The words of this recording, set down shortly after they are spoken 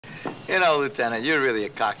You know, Lieutenant, you're really a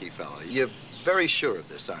cocky fellow. You're very sure of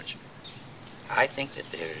this, aren't you? I think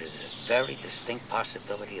that there is a very distinct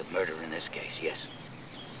possibility of murder in this case, yes.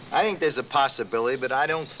 I think there's a possibility, but I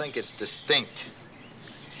don't think it's distinct.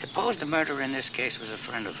 Suppose the murderer in this case was a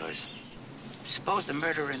friend of hers. Suppose the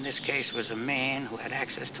murderer in this case was a man who had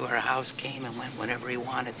access to her house, came and went whenever he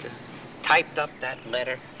wanted to, typed up that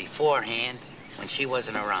letter beforehand when she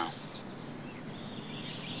wasn't around.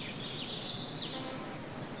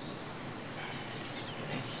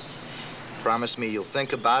 Promise me you'll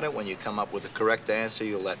think about it. When you come up with the correct answer,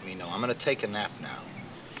 you'll let me know. I'm going to take a nap now.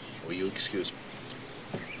 Will you excuse me?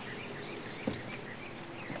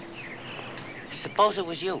 Suppose it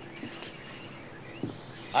was you.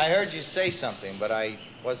 I heard you say something, but I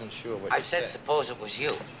wasn't sure what you I said suppose it was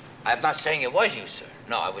you. I'm not saying it was you, sir.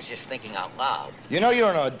 No, I was just thinking out loud. You know you're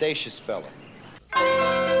an audacious fellow.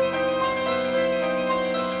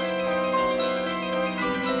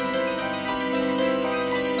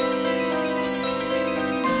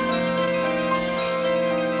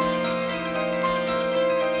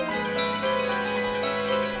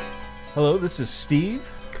 Hello, this is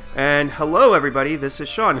Steve. And hello, everybody. This is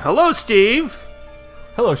Sean. Hello, Steve.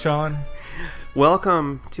 Hello, Sean.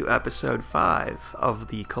 Welcome to episode 5 of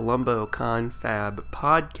the Columbo Confab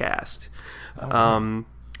podcast.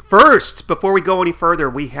 First, before we go any further,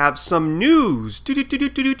 we have some news.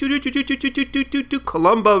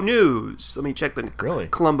 Columbo news. Let me check the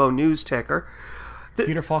Columbo news ticker.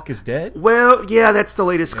 Peter Falk is dead? Well, yeah, that's the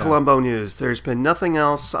latest Columbo news. There's been nothing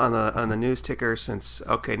else on the news ticker since.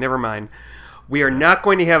 Okay, never mind. We are not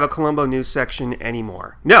going to have a Columbo news section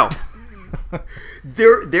anymore. No,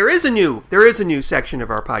 there is a new section of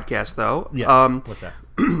our podcast though. Yes. What's that?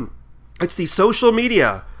 It's the social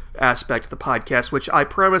media aspect of the podcast, which I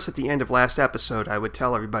promised at the end of last episode I would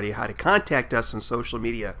tell everybody how to contact us on social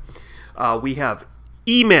media. We have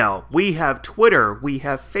email, we have Twitter, we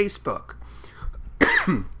have Facebook.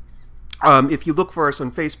 If you look for us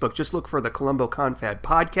on Facebook, just look for the Columbo Confab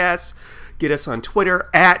podcast. Get us on Twitter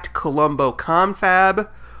at Columbo Confab.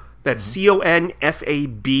 That's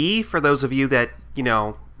CONFAB for those of you that,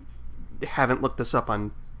 haven't looked this up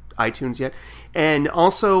on iTunes yet. And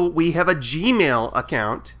also, we have a Gmail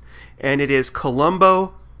account, and it is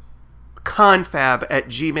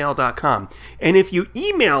columboconfab@gmail.com. And if you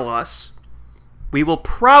email us, we will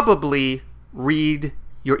probably read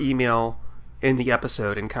your email in the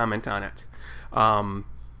episode and comment on it. And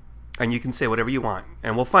you can say whatever you want.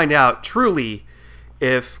 And we'll find out truly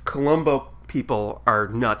if Columbo people are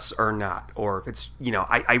nuts or not. Or if it's,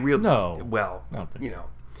 I really... No. Well, not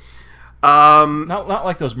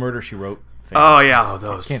like those Murder, She Wrote fans. Oh, yeah.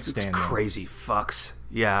 Those can't stand crazy fucks.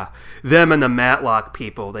 Yeah. Them and the Matlock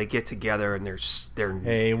people, they get together and they're...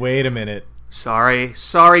 Hey, wait a minute. Sorry,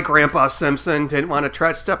 Grandpa Simpson. Didn't want to try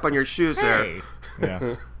to step on your shoes there.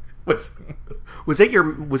 Yeah. Was that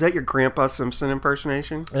your Grandpa Simpson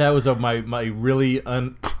impersonation? That was my really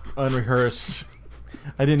unrehearsed.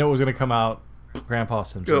 I didn't know it was going to come out. Grandpa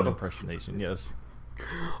Simpson impersonation. Yes.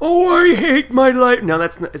 Oh, I hate my life. No,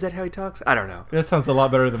 that's not. Is that how he talks? I don't know. That sounds a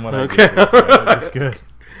lot better than what I did. That's good.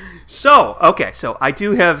 So I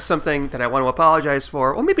do have something that I want to apologize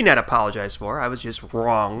for. Well, maybe not apologize for. I was just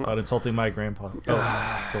wrong. About insulting my grandpa.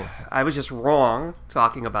 Cool. I was just wrong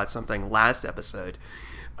talking about something last episode.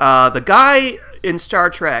 The guy in Star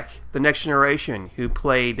Trek, The Next Generation, who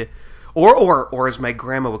played, or as my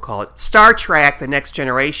grandma would call it, Star Trek, The Next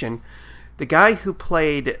Generation, the guy who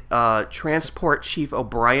played Transport Chief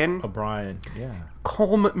O'Brien. Yeah.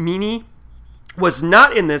 Colm Meaney was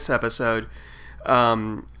not in this episode.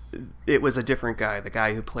 It was a different guy. The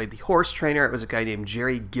guy who played the horse trainer, it was a guy named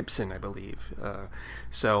Jerry Gibson, I believe.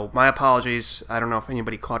 So my apologies. I don't know if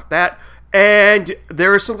anybody caught that. And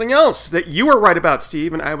there is something else that you were right about,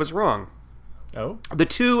 Steve, and I was wrong. Oh?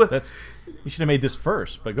 You should have made this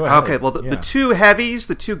first, but go ahead. Okay, well, the two heavies,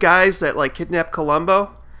 the two guys that, kidnap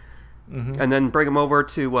Columbo, and then bring him over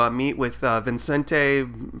to meet with Vincente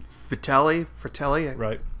Fratelli.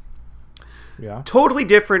 Right. Yeah. Totally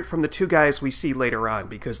different from the two guys we see later on,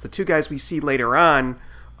 because the two guys we see later on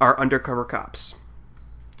are undercover cops.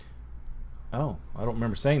 Oh, I don't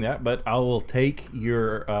remember saying that, but I will take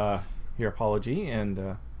your apology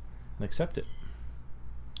and accept it.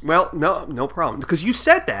 Well, no problem, because you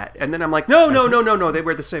said that, and then I'm like, no, they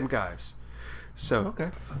were the same guys. So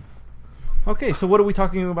okay. So what are we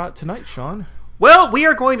talking about tonight, Sean? Well, we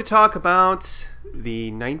are going to talk about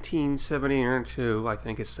the 1972, I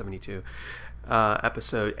think it's 72,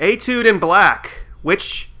 episode Etude in Black,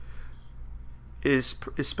 which is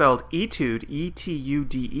spelled Etude,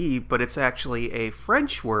 E-T-U-D-E, but it's actually a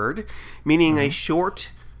French word meaning a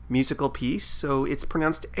short musical piece, so it's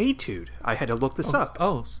pronounced etude. I had to look this up.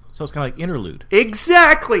 Oh, so it's kind of like interlude.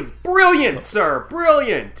 Exactly! Brilliant, sir!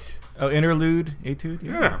 Brilliant! Oh, interlude, etude?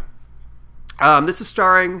 Yeah. This is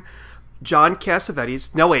starring John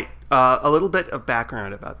Cassavetes. No, wait. A little bit of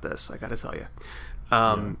background about this, I gotta tell you.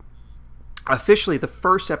 Officially, the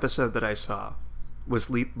first episode that I saw was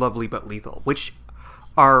Lovely But Lethal, which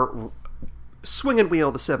our swing and wheel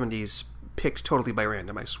of the 70s picked totally by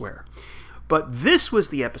random, I swear. But this was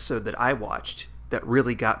the episode that I watched that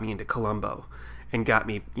really got me into Columbo and got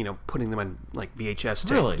me, putting them on like VHS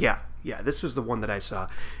tape. Really? Yeah. This was the one that I saw.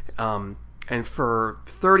 And for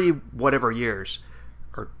 30 whatever years,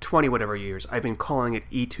 or 20 whatever years, I've been calling it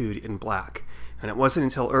Etude in Black. And it wasn't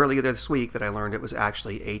until earlier this week that I learned it was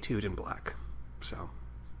actually Etude in Black. So,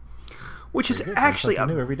 which is actually a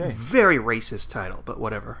every day. very racist title, but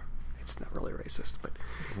whatever. It's not really racist, but...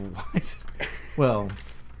 Well,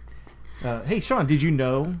 hey, Sean, did you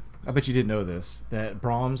know, I bet you didn't know this, that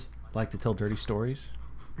Brahms liked to tell dirty stories?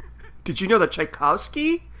 Did you know that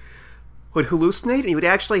Tchaikovsky would hallucinate and he would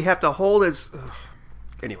actually have to hold his...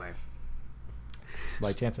 Anyway.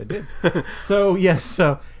 By chance I did. So, yes,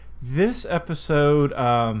 this episode,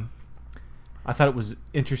 I thought it was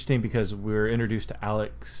interesting because we were introduced to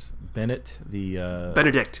Alex Bennett, the...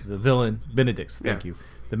 Benedict. The villain. Benedict, thank you.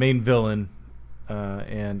 The main villain.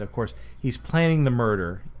 And, of course, he's planning the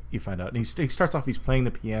murder, you find out. And he starts off, he's playing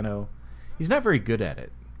the piano. He's not very good at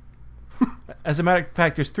it. As a matter of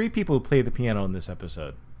fact, there's 3 people who play the piano in this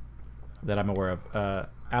episode that I'm aware of.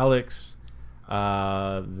 Alex,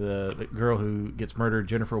 the girl who gets murdered,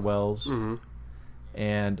 Jennifer Wells,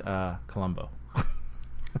 and Columbo.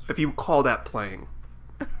 If you call that playing.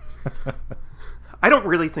 I don't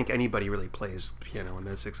really think anybody really plays the piano in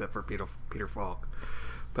this except for Peter Falk.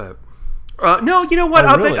 But no, you know what?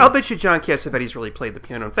 I'll bet you John Cassavetes really played the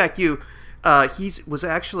piano. In fact, he was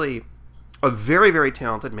actually a very, very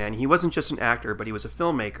talented man. He wasn't just an actor, but he was a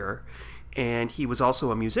filmmaker, and he was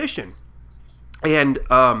also a musician. And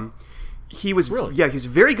he was he was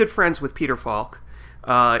very good friends with Peter Falk.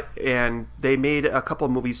 And they made a couple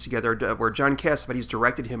of movies together where John Cassavetes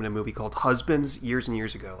directed him in a movie called Husbands years and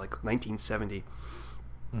years ago, like 1970.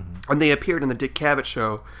 And they appeared in the Dick Cavett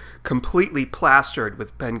Show, completely plastered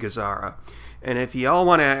with Ben Gazzara. And if you all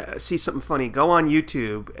want to see something funny, go on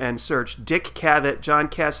YouTube and search Dick Cavett, John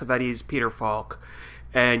Cassavetes, Peter Falk,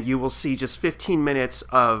 and you will see just 15 minutes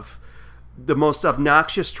of the most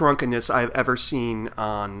obnoxious drunkenness I've ever seen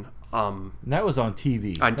on... that was on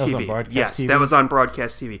TV. On TV. Was on broadcast yes, TV? That was on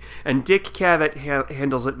broadcast TV. And Dick Cavett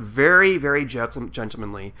handles it very, very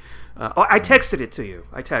gentlemanly. I texted it to you.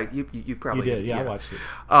 You probably did. Yeah, I watched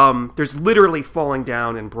it. There's literally falling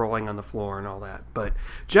down and brawling on the floor and all that. But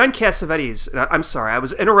John Cassavetes, I'm sorry, I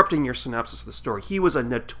was interrupting your synopsis of the story. He was a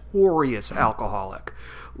notorious alcoholic.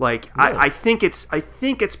 Like really? I think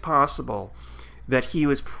it's possible that he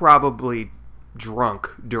was probably drunk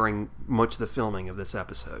during much of the filming of this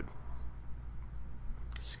episode.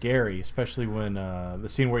 Scary, especially when the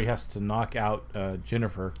scene where he has to knock out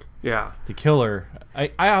Jennifer, to kill her.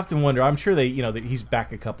 I often wonder. I'm sure that he's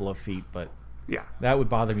back a couple of feet, but that would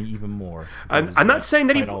bother me even more. I'm not saying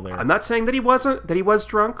that he was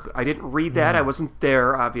drunk. I didn't read that. I wasn't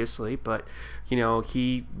there, obviously, but he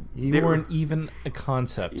weren't even a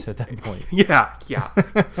concept at that point. Yeah.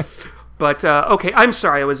 But okay, I'm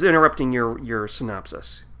sorry. I was interrupting your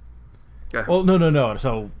synopsis. Well, no.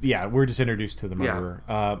 So we're just introduced to the murderer.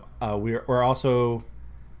 We're also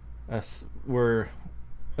we're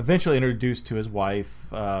eventually introduced to his wife,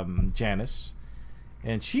 Janice,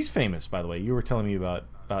 and she's famous. By the way, you were telling me about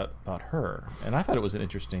her, and I thought it was an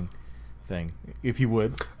interesting thing. If you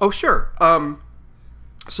would. Oh, sure.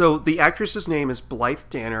 So the actress's name is Blythe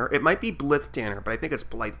Danner. It might be Blythe Danner, but I think it's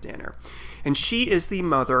Blythe Danner, and she is the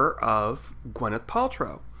mother of Gwyneth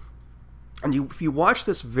Paltrow. And if you watch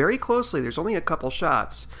this very closely, there's only a couple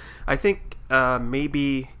shots. I think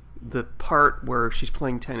maybe the part where she's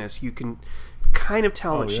playing tennis, you can kind of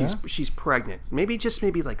tell that she's pregnant. Maybe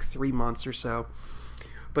like 3 months or so.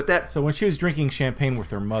 But so when she was drinking champagne with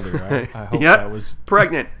her mother, I hope that was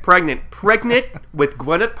pregnant with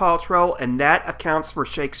Gwyneth Paltrow, and that accounts for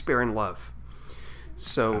Shakespeare in Love.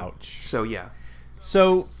 So, ouch. So yeah.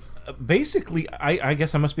 So basically, I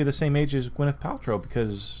guess I must be the same age as Gwyneth Paltrow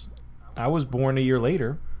because I was born a year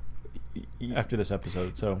later after this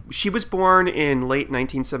episode. So she was born in late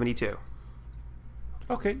 1972.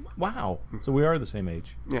 Okay. Wow. So we are the same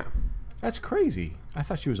age. Yeah. That's crazy. I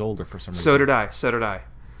thought she was older for some reason. So did I.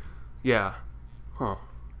 Yeah. Huh.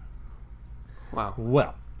 Wow.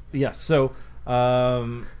 Well, yes. So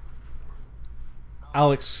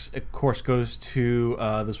Alex, of course, goes to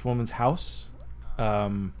this woman's house.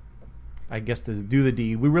 I guess, to do the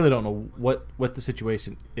deed. We really don't know what the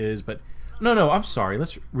situation is, but no, I'm sorry.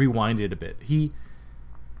 Let's rewind it a bit. He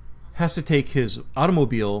has to take his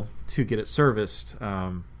automobile to get it serviced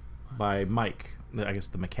by Mike, I guess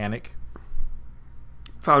the mechanic.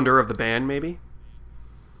 Founder of the band, maybe?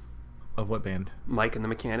 Of what band? Mike and the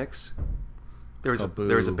Mechanics. There was a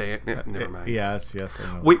band. Yeah, never mind. Yes. I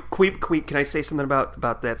know. Wait, can I say something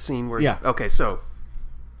about that scene? Where yeah. Okay, so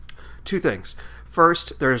two things.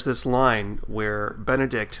 First, there's this line where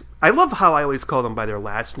Benedict... I love how I always call them by their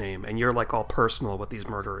last name, and you're like all personal with these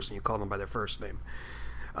murderers, and you call them by their first name.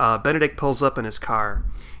 Benedict pulls up in his car,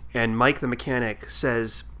 and Mike the mechanic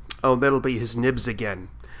says, "Oh, that'll be his nibs again."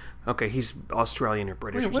 Okay, he's Australian or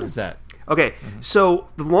British. Wait, what is that? Okay, so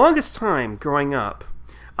the longest time growing up,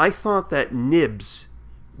 I thought that nibs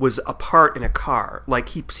was a part in a car. Like,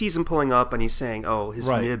 he sees him pulling up, and he's saying, "Oh,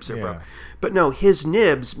 his nibs are broke." But no, his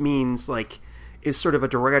nibs means, like, is sort of a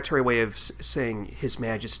derogatory way of saying His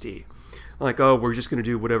Majesty. Like, oh, we're just going to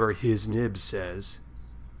do whatever his nibs says.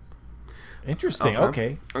 Interesting.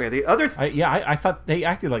 Okay. The other... I thought they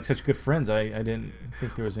acted like such good friends. I didn't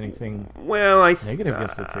think there was anything negative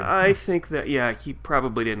against the two. I think that, he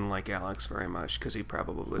probably didn't like Alex very much, because he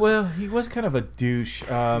probably was... Well, he was kind of a douche.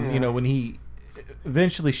 You know, when he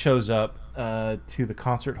eventually shows up to the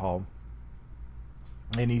concert hall,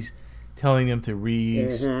 and he's telling them to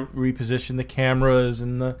reposition the cameras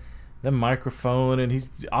and the microphone, and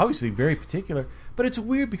he's obviously very particular. But it's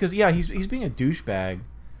weird because, he's being a douchebag.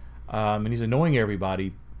 And he's annoying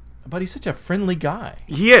everybody, but he's such a friendly guy.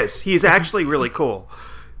 He is. He's actually really cool.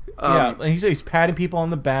 And he's patting people on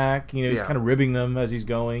the back. You know, he's kind of ribbing them as he's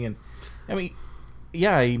going. And I mean,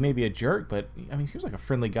 he may be a jerk, but I mean, he seems like a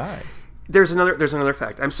friendly guy. There's another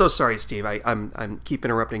fact. I'm so sorry, Steve. I'm keep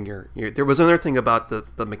interrupting your. There was another thing about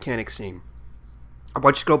the mechanic scene. I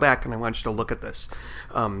want you to go back and I want you to look at this,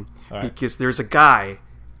 because there's a guy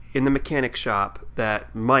in the mechanic shop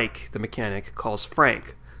that Mike, the mechanic, calls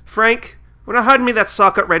Frank. Frank, want to hand me that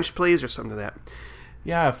socket wrench, please, or something to that.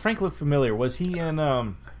 Yeah, Frank looked familiar. Was he in?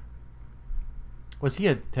 Was he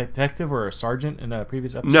a detective or a sergeant in a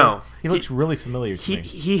previous episode? No, he looks really familiar to me.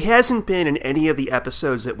 He hasn't been in any of the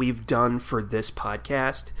episodes that we've done for this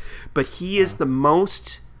podcast, but he is the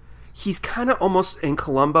most. He's kind of almost in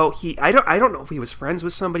Columbo. I don't know if he was friends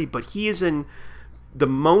with somebody, but he is in the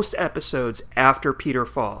most episodes after Peter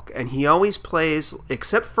Falk, and he always plays,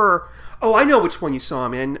 except for. Oh, I know which one you saw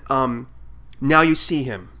him in. Now You See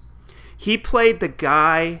Him. He played the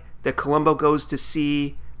guy that Columbo goes to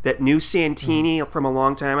see that knew Santini from a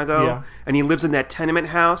long time ago, and he lives in that tenement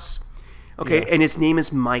house. Okay, and his name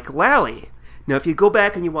is Mike Lally. Now, if you go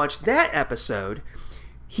back and you watch that episode,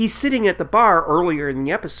 he's sitting at the bar earlier in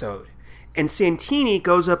the episode, and Santini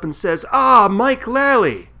goes up and says, Mike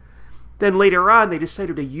Lally. Then later on, they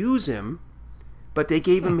decided to use him, but they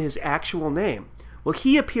gave him his actual name. Well,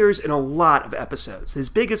 he appears in a lot of episodes. His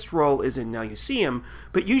biggest role is in Now You See Him,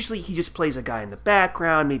 but usually he just plays a guy in the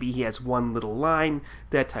background. Maybe he has one little line,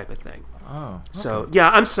 that type of thing. Oh, okay. So,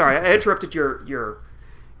 I'm sorry. I interrupted your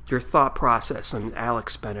thought process on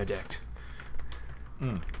Alex Benedict.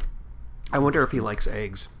 I wonder if he likes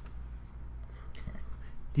eggs.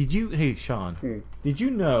 Hey, Sean, did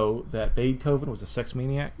you know that Beethoven was a sex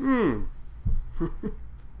maniac?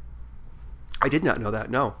 I did not know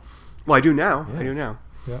that, no. Well, I do now. Yes. I do now.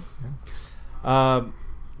 Yeah.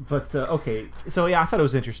 Okay. So, I thought it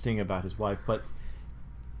was interesting about his wife. But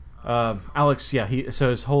Alex, so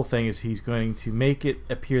his whole thing is he's going to make it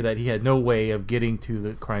appear that he had no way of getting to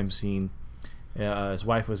the crime scene. His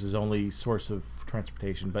wife was his only source of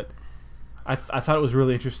transportation. But I thought it was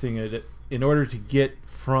really interesting that in order to get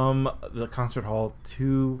from the concert hall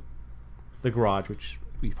to the garage, which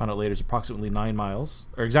we found out later is approximately 9 miles,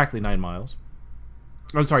 or exactly 9 miles.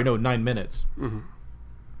 I'm sorry, no, 9 minutes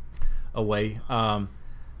away. No,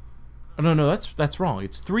 that's wrong.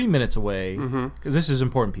 It's 3 minutes away, because this is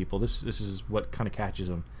important, people. This is what kind of catches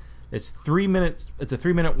them. It's 3 minutes. It's a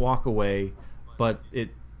 3-minute walk away, but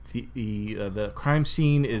the crime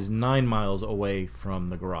scene is 9 miles away from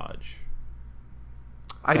the garage.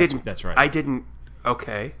 That's right. I didn't.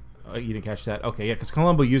 Okay. You didn't catch that? Okay, yeah, because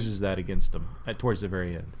Columbo uses that against him towards the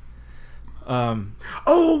very end.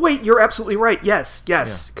 Oh, wait, you're absolutely right. Yes,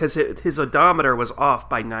 because his odometer was off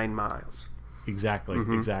by 9 miles. Exactly,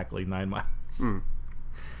 9 miles.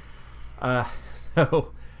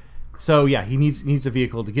 So he needs a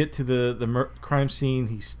vehicle to get to the crime scene.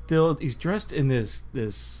 He's dressed in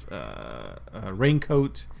this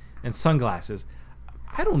raincoat and sunglasses.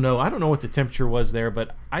 I don't know what the temperature was there,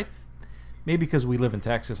 but maybe because we live in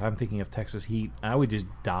Texas, I'm thinking of Texas heat. I would just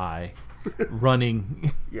die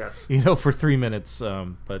running. Yes. For 3 minutes.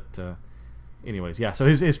 But anyways, yeah. So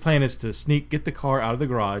his plan is to get the car out of the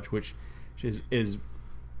garage, which is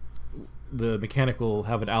the mechanic will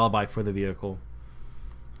have an alibi for the vehicle,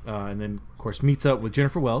 and then of course meets up with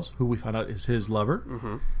Jennifer Wells, who we find out is his lover.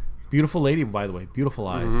 Mm-hmm. Beautiful lady, by the way, beautiful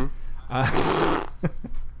eyes. Mm-hmm.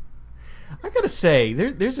 I gotta say,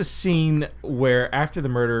 there's a scene where after the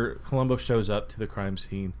murder, Columbo shows up to the crime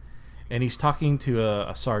scene, and he's talking to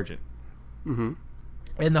a sergeant, Mm-hmm.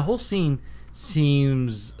 and the whole scene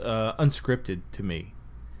seems unscripted to me.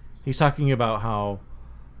 He's talking about how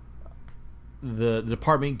the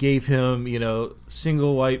department gave him,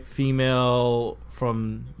 single white female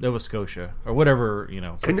from Nova Scotia or whatever,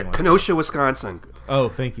 something like Kenosha, Wisconsin. Oh,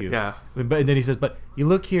 thank you. Yeah. But and then he says, but you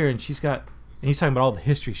look here, and she's got, and he's talking about all the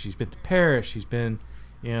history. She's been to Paris. She's been,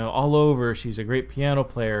 all over. She's a great piano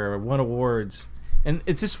player. Won awards. And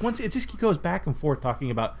it just goes back and forth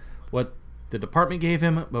talking about what the department gave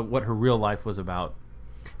him, but what her real life was about.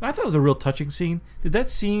 And I thought it was a real touching scene. Did that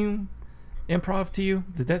seem improv to you?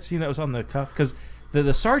 Did that seem that was on the cuff? Because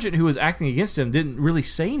the sergeant who was acting against him didn't really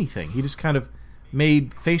say anything. He just kind of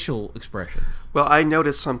made facial expressions. Well, I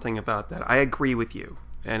noticed something about that. I agree with you,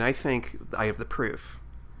 and I think I have the proof.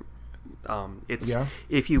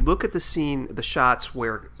 If you look at the scene, the shots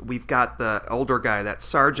where we've got the older guy, that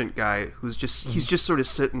sergeant guy, who's just he's just sort of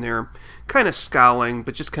sitting there, kind of scowling,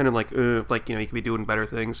 but just kind of like he could be doing better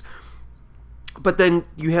things. But then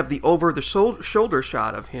you have the over the shoulder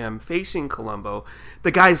shot of him facing Columbo.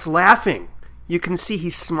 The guy's laughing. You can see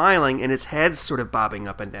he's smiling, and his head's sort of bobbing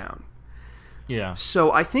up and down. Yeah.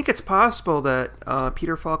 So I think it's possible that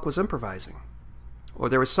Peter Falk was improvising, or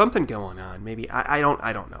there was something going on. Maybe I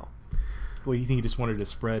don't know. Well, you think he just wanted to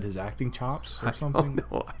spread his acting chops or something?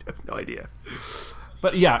 No, I have no idea.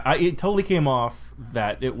 But yeah, it totally came off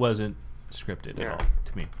that it wasn't scripted at all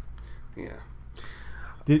to me. Yeah.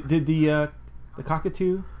 Did the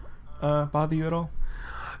cockatoo bother you at all?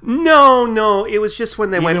 No. It was just when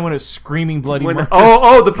they went. Even when it was screaming bloody murder.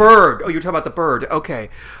 The bird. Oh, you were talking about the bird. Okay.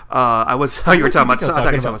 You were talking about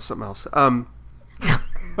something else.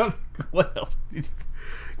 What else did you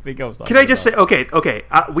think I was talking Can I just about? say, okay.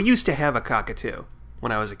 We used to have a cockatoo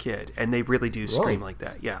when I was a kid, and they really do scream like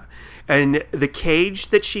that. Yeah. And the cage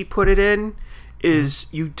that she put it in is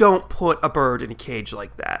you don't put a bird in a cage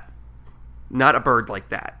like that. Not a bird like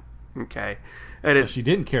that. Okay. So she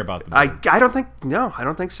didn't care about the bird. I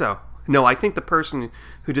don't think so. No, I think the person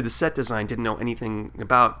who did the set design didn't know anything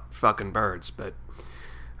about fucking birds, but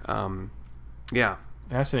yeah.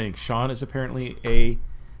 Fascinating. Sean is apparently a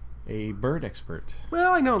bird expert.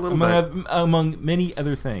 Well, I know a little bit. Among many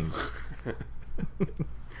other things.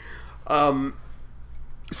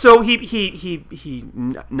 So he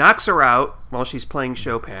knocks her out while she's playing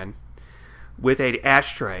Chopin with a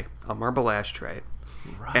marble ashtray.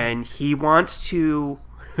 Right. And he wants to,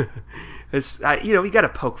 you got to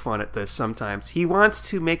poke fun at this sometimes. He wants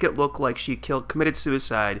to make it look like she committed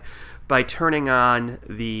suicide by turning on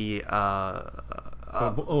the.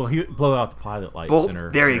 He blow out the pilot lights in her.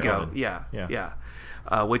 There you go. Oven.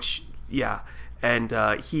 Yeah. And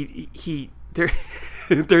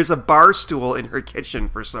there's a bar stool in her kitchen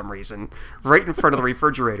for some reason, right in front of the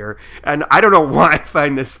refrigerator. And I don't know why I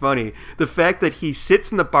find this funny. The fact that he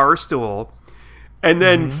sits in the bar stool and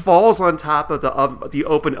then falls on top of the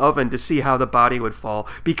open oven to see how the body would fall,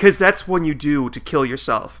 because that's what you do to kill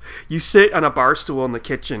yourself. You sit on a bar stool in the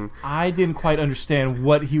kitchen. I didn't quite understand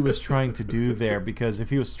what he was trying to do there, because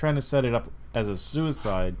if he was trying to set it up as a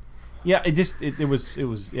suicide, it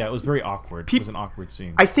was very awkward. It was an awkward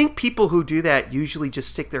scene. I think people who do that usually just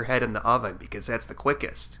stick their head in the oven because that's the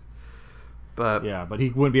quickest. But he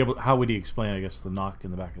wouldn't be able. How would he explain? I guess the knock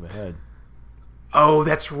in the back of the head. Oh,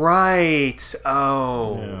 that's right.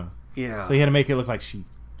 Oh, yeah. So he had to make it look like she.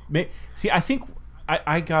 See, I think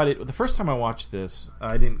I got it. The first time I watched this,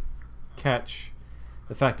 I didn't catch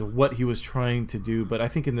the fact of what he was trying to do. But I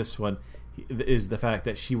think in this one is the fact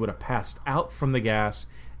that she would have passed out from the gas,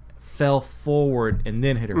 fell forward, and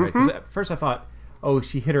then hit her head. Because at first I thought,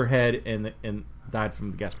 she hit her head and died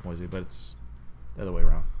from the gas poisoning, but it's the other way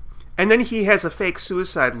around. And then he has a fake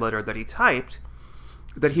suicide letter that he typed,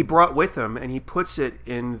 that he brought with him, and he puts it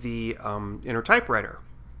in the in her typewriter.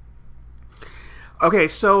 Okay,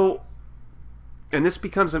 so, and this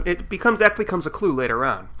becomes a clue later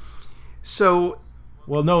on. So,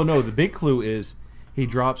 well, no, the big clue is he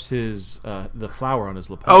drops his the flower on his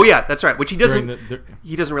lapel. Oh yeah, that's right. Which he doesn't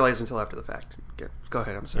he doesn't realize until after the fact. Okay, go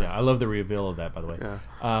ahead. I'm sorry. Yeah, I love the reveal of that, by the way.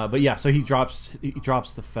 Yeah. But yeah, so he drops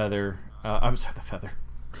the feather. I'm sorry, the feather.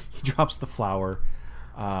 He drops the flower.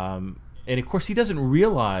 And of course, he doesn't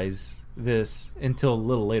realize this until a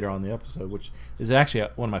little later on in the episode, which is actually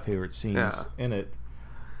one of my favorite scenes in it.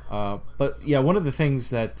 But yeah, one of the things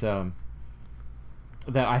that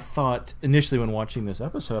that I thought initially when watching this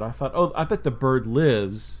episode, I thought, oh, I bet the bird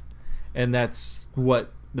lives, and that's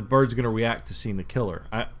what the bird's going to react to seeing the killer.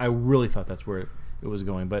 I really thought that's where it was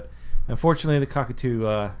going, but unfortunately, the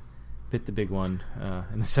cockatoo bit the big one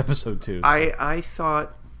in this episode too. So. I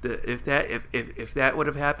thought that if that would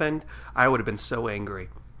have happened, I would have been so angry.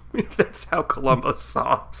 If that's how Columbo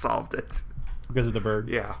solved it. Because of the bird?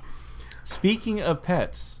 Yeah. Speaking of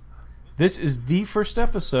pets, this is the first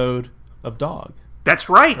episode of Dog. That's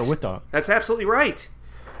right. Or with Dog. That's absolutely right.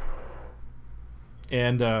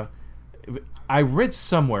 And I read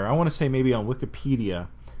somewhere, I want to say maybe on Wikipedia,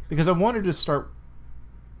 because I wanted to start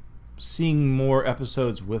seeing more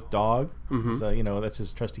episodes with Dog. Mm-hmm. So, that's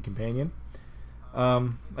his trusty companion. I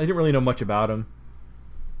didn't really know much about him.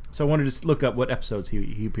 So I wanted to look up what episodes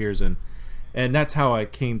he appears in. And that's how I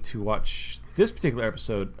came to watch this particular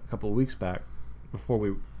episode a couple of weeks back before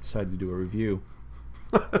we decided to do a review.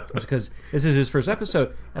 Because this is his first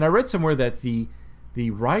episode. And I read somewhere that the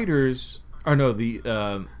writers, or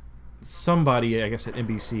no, somebody, I guess at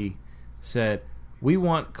NBC, said, we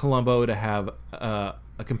want Columbo to have a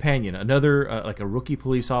companion, another, like a rookie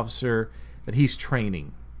police officer that he's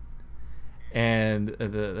training. And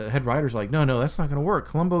the head writer's like, no, that's not going to work.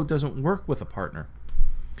 Columbo doesn't work with a partner.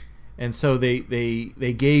 And so they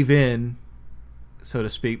gave in, so to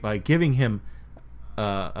speak, by giving him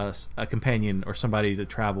a companion or somebody to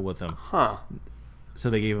travel with him. Huh. So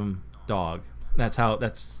they gave him Dog. That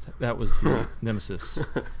was the nemesis.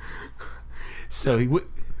 So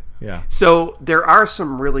yeah. So there are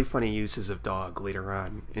some really funny uses of Dog later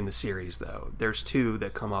on in the series, though. There's two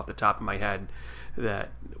that come off the top of my head that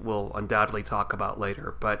we'll undoubtedly talk about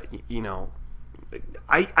later. But,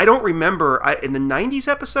 I don't remember, in the 90s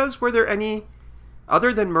episodes, were there any,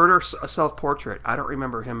 other than Murder, a Self-Portrait, I don't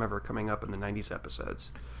remember him ever coming up in the 90s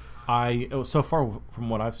episodes. So far from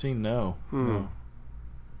what I've seen, no. No.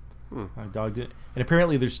 Dog did, and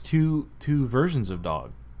apparently there's two versions of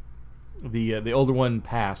Dog. The older one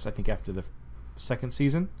passed, I think, after the second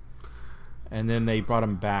season, and then they brought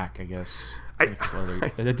him back, I guess. A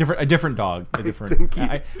different dog, a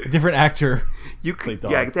different actor.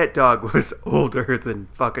 Yeah, that dog was older than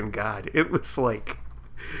fucking God. It was like,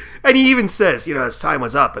 and he even says, his time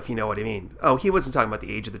was up, if you know what I mean. Oh, he wasn't talking about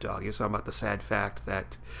the age of the dog. He was talking about the sad fact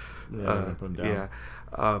that, put him down. Yeah.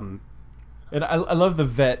 And I love the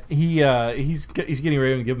vet. He's getting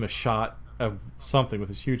ready to give him a shot of something with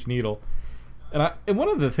his huge needle. And one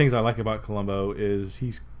of the things I like about Columbo is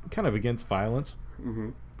he's kind of against violence.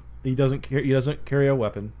 Mm-hmm. He doesn't carry a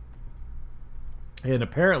weapon, and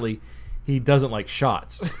apparently he doesn't like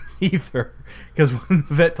shots either. Because when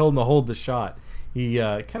the vet told him to hold the shot, he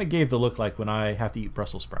kind of gave the look like when I have to eat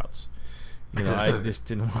Brussels sprouts. I just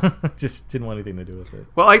didn't want anything to do with it.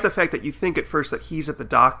 Well, I like the fact that you think at first that he's at the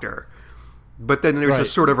doctor, but then there's a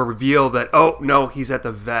sort of a reveal that, oh no, he's at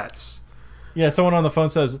the vet's. Yeah, someone on the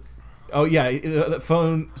phone says, "Oh yeah," the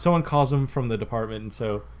phone. Someone calls him from the department, and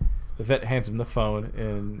so the vet hands him the phone,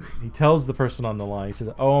 and he tells the person on the line. He says,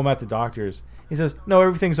 "Oh, I'm at the doctor's." He says, "No,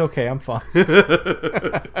 everything's okay. I'm fine."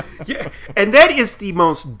 Yeah, and that is the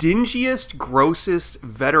most dingiest, grossest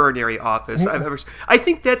veterinary office I've ever seen. I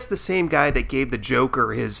think that's the same guy that gave the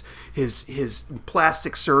Joker his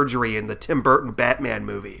plastic surgery in the Tim Burton Batman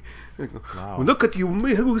movie. Wow. Look at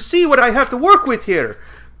you! See what I have to work with here.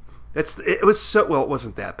 It was so well. It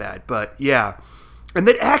wasn't that bad, but yeah. And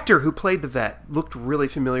that actor who played the vet looked really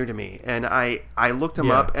familiar to me, and I looked him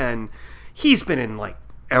up, and he's been in like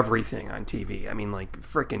everything on TV. I mean, like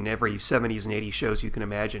frickin' every 70s and 80s shows you can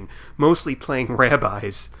imagine, mostly playing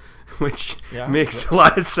rabbis, which makes a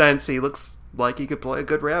lot of sense. He looks like he could play a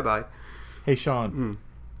good rabbi. Hey, Sean,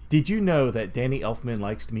 did you know that Danny Elfman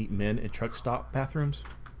likes to meet men in truck stop bathrooms?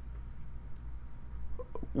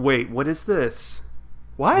 Wait, what is this?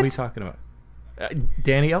 What are you talking about?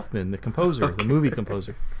 Danny Elfman, the composer, the movie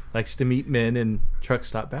composer, likes to meet men in truck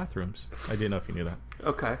stop bathrooms. I didn't know if you knew that.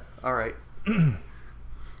 Okay, all right.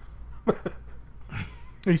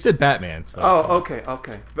 You said Batman. So. Oh, okay.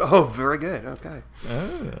 Oh, very good. Okay.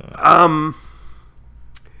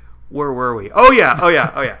 Where were we? Oh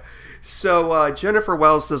yeah. So Jennifer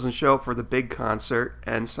Wells doesn't show up for the big concert,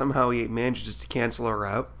 and somehow he manages to cancel her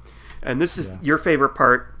out. And this is your favorite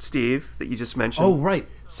part, Steve, that you just mentioned. Oh, right.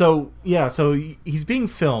 So he's being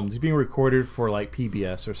filmed. He's being recorded for like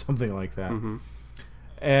PBS or something like that. Mm-hmm.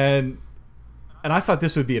 And I thought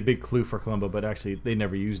this would be a big clue for Columbo, but actually they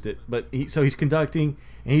never used it. But he's conducting,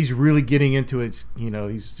 and he's really getting into it.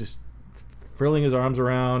 He's just frilling his arms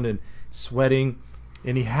around and sweating,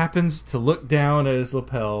 and he happens to look down at his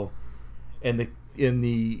lapel, and in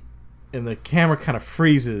the and the camera kind of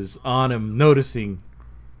freezes on him, noticing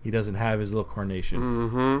he doesn't have his little coronation.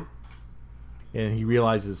 Mm-hmm. And he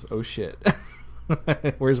realizes, oh shit,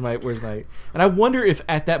 where's my? And I wonder if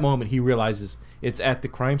at that moment he realizes it's at the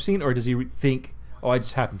crime scene, or does he think, oh, I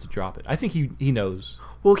just happened to drop it? I think he knows.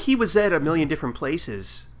 Well, he was at a million different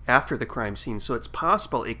places after the crime scene, so it's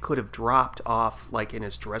possible it could have dropped off like in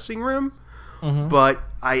his dressing room. Mm-hmm. But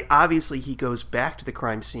obviously he goes back to the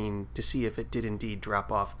crime scene to see if it did indeed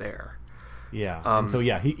drop off there. Yeah. And so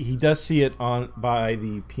he does see it by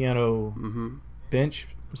the piano bench.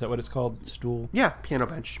 Is that what it's called? Stool? Yeah, piano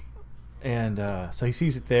bench. And so he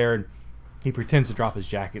sees it there, and he pretends to drop his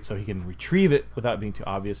jacket so he can retrieve it without being too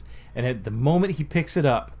obvious. And at the moment he picks it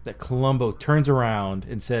up, that Columbo turns around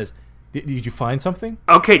and says, Did you find something?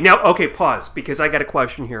 Okay, pause, because I got a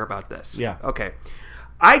question here about this. Yeah. Okay.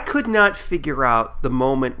 I could not figure out the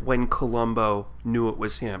moment when Columbo knew it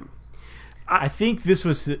was him. I think this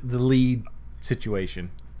was the lead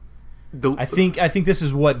situation. I think this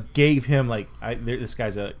is what gave him this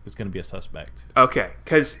guy's is going to be a suspect. Okay,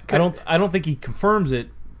 because I don't think he confirms it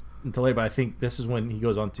until later, but I think this is when he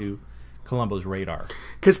goes onto Columbo's radar.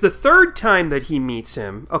 Because the third time that he meets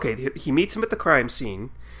him, he meets him at the crime scene.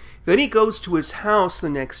 Then he goes to his house the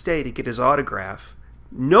next day to get his autograph.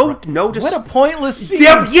 What a pointless scene!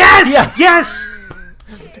 Yeah, yes.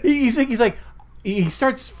 He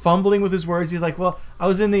starts fumbling with his words. He's like, "Well, I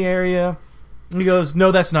was in the area." And he goes,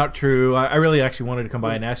 "No, that's not true. I really actually wanted to come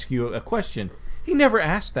by and ask you a question." He never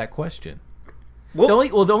asked that question. Well,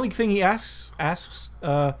 the only thing he asks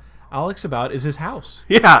Alex about is his house.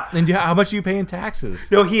 Yeah. And how much do you pay in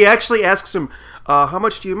taxes? No, he actually asks him, "How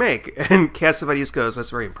much do you make?" And Cassavetes goes, "That's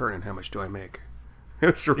very important. How much do I make?"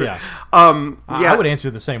 Yeah. I would answer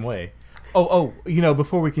the same way.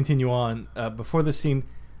 Before we continue on, before the scene,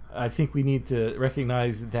 I think we need to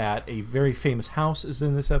recognize that a very famous house is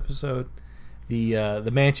in this episode. The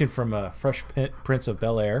mansion from Fresh Prince of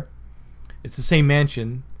Bel-Air. It's the same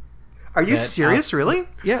mansion. Are you serious? Really?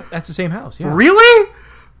 Yeah, that's the same house. Yeah. Really?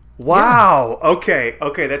 Wow. Yeah.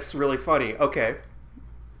 Okay, that's really funny. Okay.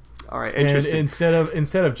 All right, interesting. And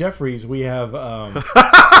instead of Jeffries, we have Pat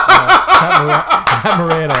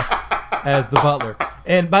Morita as the butler.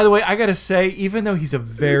 And by the way, I gotta say, even though he's a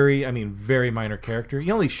very minor character, he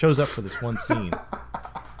only shows up for this one scene.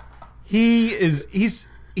 He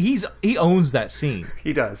owns that scene.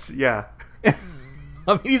 He does, yeah.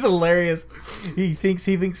 He's hilarious. He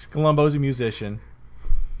thinks Columbo's a musician.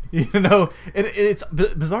 And it's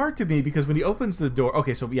bizarre to me because when he opens the door,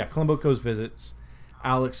 Columbo goes visits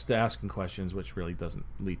Alex to ask him questions, which really doesn't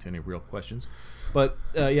lead to any real questions. But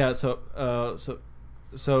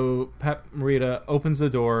so Pat Morita opens the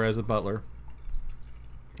door as a butler,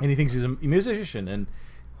 and he thinks he's a musician. And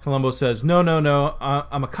Columbo says, "No,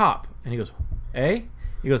 I'm a cop." And he goes, "Eh?"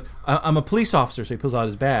 He goes, "I'm a police officer." So he pulls out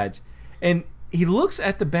his badge, and he looks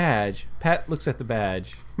at the badge. Pat looks at the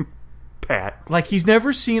badge. Pat, like he's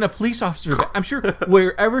never seen a police officer. I'm sure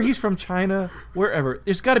wherever he's from, China, wherever,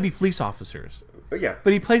 there's got to be police officers. Yeah,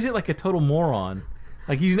 but he plays it like a total moron.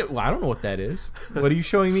 Like I don't know what that is. What are you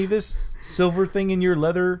showing me? This silver thing in your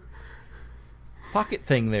leather pocket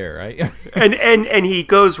thing there, right? and he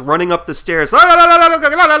goes running up the stairs.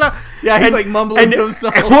 Yeah, he's like mumbling to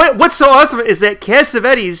himself. And what's so awesome is that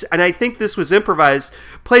Cassavetes, and I think this was improvised,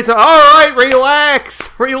 plays "All right, relax."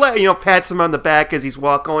 Pats him on the back as he's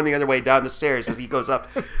going the other way down the stairs as he goes up.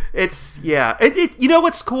 It's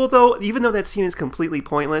what's cool though, even though that scene is completely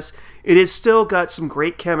pointless, it has still got some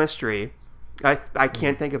great chemistry. I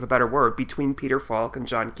can't think of a better word between Peter Falk and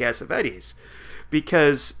John Cassavetes,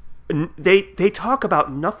 because they talk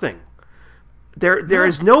about nothing. There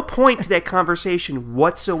is no point to that conversation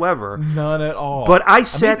whatsoever. None at all. But I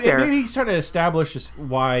sat there. Maybe he's trying to establish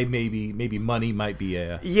why maybe money might be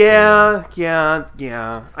a... Yeah,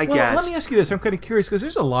 I guess. Let me ask you this. I'm kind of curious because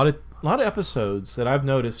there's a lot of episodes that I've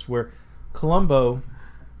noticed where Columbo,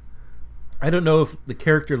 I don't know if the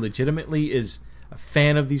character legitimately is a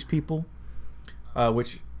fan of these people,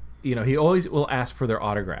 which... he always will ask for their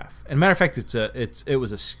autograph. And matter of fact, it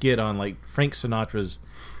was a skit on like Frank Sinatra's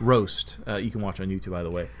roast. You can watch on YouTube, by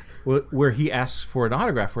the way, where he asks for an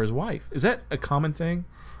autograph for his wife. Is that a common thing?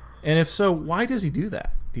 And if so, why does he do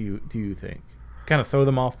that? Do you think? Kind of throw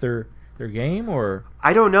them off their game, or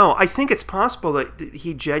I don't know. I think it's possible that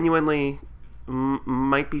he genuinely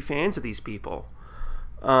might be fans of these people.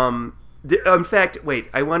 In fact, wait.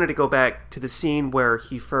 I wanted to go back to the scene where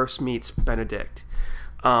he first meets Benedict.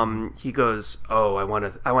 He goes, "Oh, I want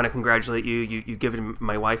to congratulate you. You've given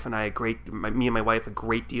my wife and I me and my wife a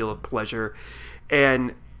great deal of pleasure."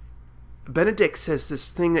 And Benedict says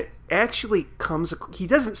this thing that actually he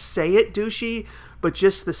doesn't say it douchey, but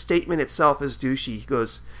just the statement itself is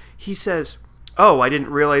douchey. He says, "Oh, I didn't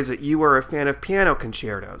realize that you were a fan of piano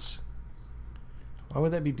concertos." Why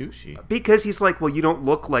would that be douchey? Because he's like, well, you don't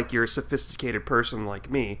look like you're a sophisticated person like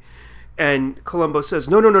me. And Columbo says,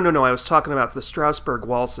 no, I was talking about the Strasbourg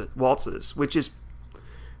waltzes, which is...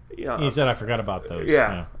 he said, I forgot about those.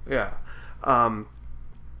 Yeah. I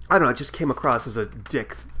don't know, it just came across as a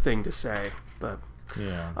dick thing to say. But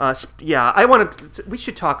we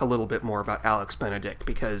should talk a little bit more about Alex Benedict,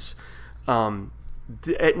 because...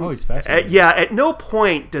 he's fascinating. At no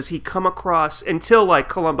point does he come across, until like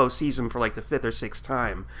Columbo sees him for like the 5th or 6th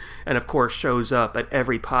time, and of course shows up at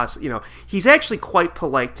every possible. He's actually quite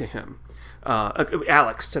polite to him,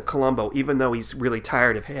 Alex, to Columbo, even though he's really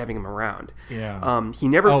tired of having him around. Yeah. He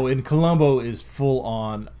never. Oh, and Columbo is full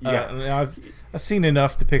on. Yeah. I've seen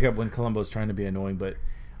enough to pick up when Columbo's trying to be annoying, but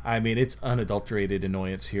I mean, it's unadulterated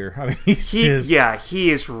annoyance here. I mean, he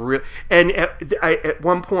is real. And at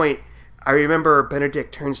one point, I remember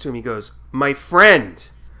Benedict turns to him. He goes, "My friend,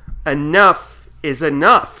 enough is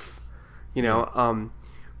enough."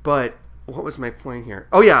 But what was my point here?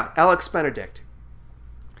 Oh yeah, Alex Benedict.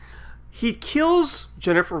 He kills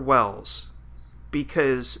Jennifer Wells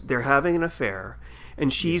because they're having an affair,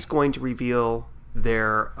 and she's going to reveal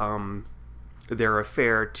their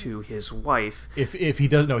affair to his wife. If he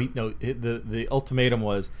does the ultimatum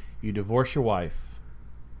was, you divorce your wife,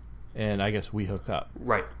 and I guess we hook up,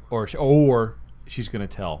 right? Or she's going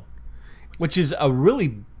to tell, which is a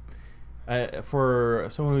really for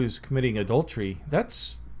someone who's committing adultery.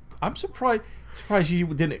 I'm surprised you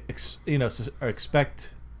didn't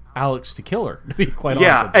expect Alex to kill her, to be quite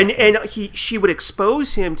honest. Yeah, and she would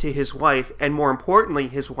expose him to his wife, and more importantly,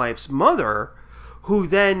 his wife's mother, who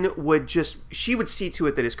then she would see to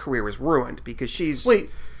it that his career was ruined, because she's... Wait,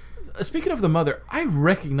 speaking of the mother, I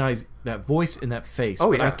recognize that voice and that face,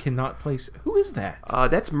 but I cannot place... Who is that?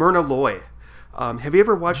 That's Myrna Loy. Have you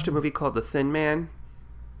ever watched a movie called The Thin Man?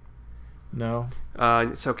 No.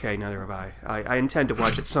 It's okay, neither have I. I intend to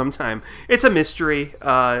watch it sometime. It's a mystery.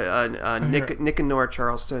 Nick and Nora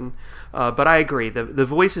Charleston. But I agree. The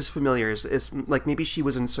voice is familiar. It's like maybe she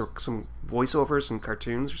was in some voiceovers and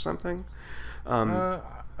cartoons or something. I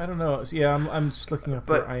don't know. Yeah, I'm just looking up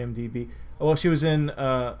her IMDb. Oh, well, she was in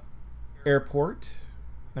Airport,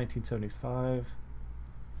 1975.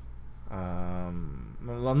 I'm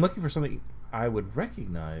looking for something I would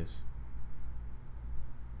recognize.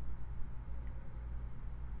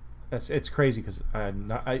 It's crazy because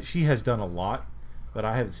she has done a lot, but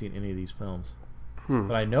I haven't seen any of these films.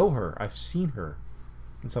 But I know her. I've seen her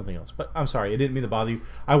in something else. But I'm sorry, I didn't mean to bother you.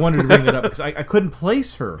 I wanted to bring it up because I couldn't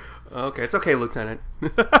place her. Okay, it's okay, Lieutenant.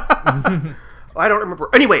 I don't remember.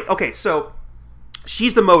 Anyway, okay, so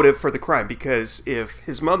she's the motive for the crime, because if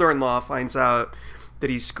his mother-in-law finds out that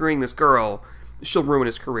he's screwing this girl, she'll ruin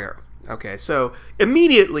his career. Okay, so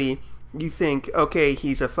immediately you think, okay,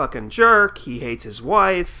 he's a fucking jerk, he hates his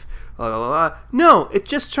wife, blah, blah, blah. No, it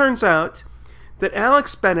just turns out that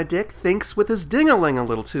Alex Benedict thinks with his ding-a-ling a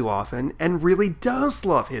little too often and really does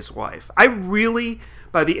love his wife. By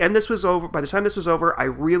the time this was over, I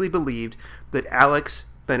really believed that Alex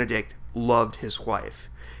Benedict loved his wife.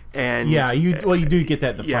 And you do get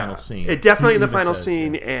that in the final scene. It definitely in the final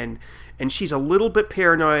scene, and she's a little bit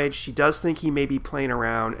paranoid. She does think he may be playing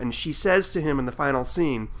around, and she says to him in the final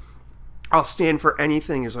scene, "I'll stand for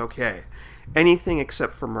anything is okay. Anything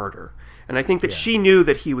except for murder." And I think that she knew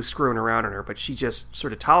that he was screwing around on her, but she just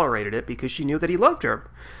sort of tolerated it because she knew that he loved her,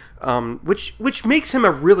 which makes him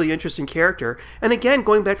a really interesting character. And again,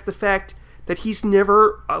 going back to the fact that he's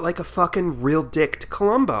never like a fucking real dick to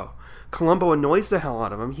Columbo. Columbo annoys the hell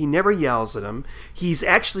out of him. He never yells at him. He's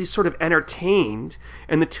actually sort of entertained,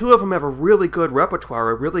 and the two of them have a really good repertoire,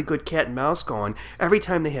 a really good cat and mouse going every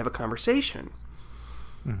time they have a conversation.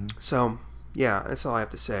 Mm-hmm. So, yeah, that's all I have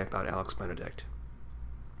to say about Alex Benedict.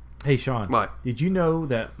 Hey, Sean. What? Did you know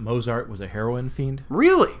that Mozart was a heroin fiend?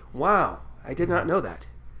 Really? Wow. I did not know that.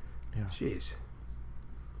 Yeah. Jeez.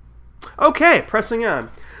 Okay, pressing on.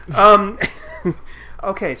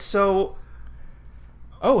 Okay, so...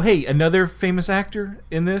 Oh, hey, another famous actor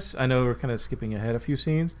in this. I know we're kind of skipping ahead a few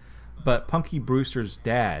scenes, but Punky Brewster's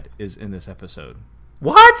dad is in this episode.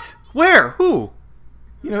 What? Where? Who?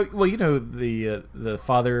 The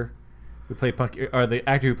father who played Punky, or the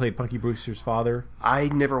actor who played Punky Brewster's father. I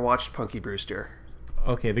never watched Punky Brewster.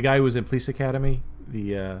 Okay, the guy who was in Police Academy.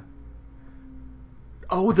 The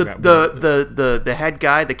head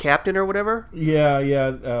guy, the captain or whatever. Yeah.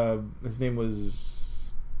 His name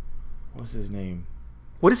was. What's his name?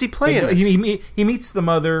 What does he play in? He meets the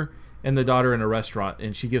mother, and the daughter in a restaurant,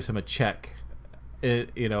 and she gives him a check. So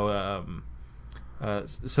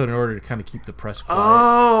in order to kind of keep the press quiet.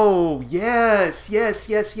 Oh, yes.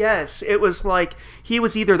 It was like he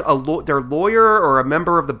was either their lawyer or a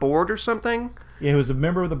member of the board or something. Yeah, he was a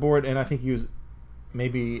member of the board, and I think he was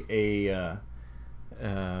maybe a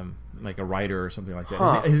like a writer or something like that.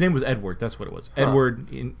 Huh. His name was Edward. That's what it was. Huh.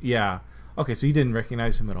 Edward. Yeah. Okay, so you didn't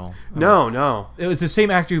recognize him at all. No. It was the same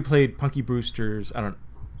actor who played Punky Brewster's. I'm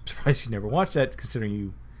surprised you never watched that, considering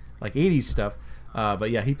you like 80s stuff. But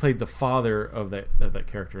yeah, he played the father of that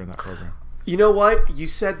character in that program. You know what? You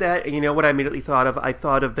said that, and you know what I immediately thought of? I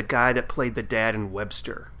thought of the guy that played the dad in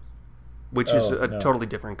Webster, which is a totally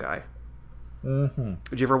different guy. Mm-hmm.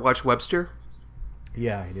 Did you ever watch Webster?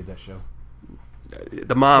 Yeah, he did that show.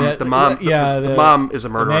 The mom is a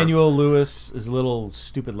murderer. Emmanuel Lewis' little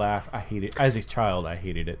stupid laugh. I hate it. As a child, I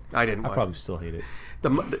hated it. I didn't. I probably still hate it.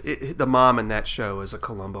 The mom in that show is a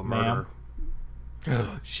Columbo murderer.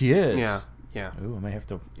 She is. Yeah. Ooh, I may have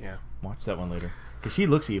to watch that one later because she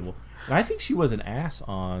looks evil, and I think she was an ass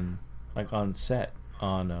on set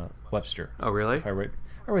on Webster. Oh, really? I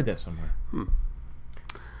read that somewhere.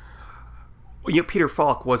 Well, Peter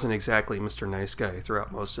Falk wasn't exactly Mr. Nice Guy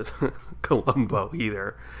throughout most of Columbo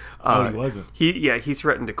either. He wasn't. He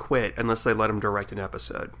threatened to quit unless they let him direct an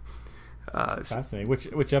episode. Fascinating.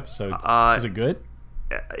 Which episode? Was it good?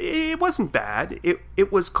 It wasn't bad.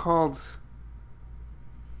 It was called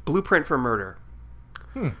Blueprint for Murder.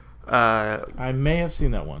 I may have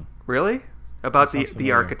seen that one. Really? About the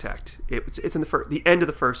familiar. architect. It's in the end of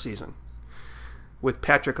the first season with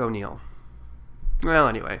Patrick O'Neill. Well,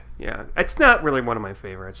 anyway, yeah. It's not really one of my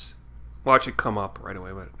favorites. Watch it come up right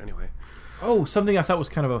away, but anyway. Oh, something I thought was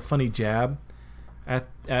kind of a funny jab at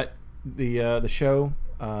the show.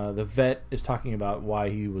 The vet is talking about why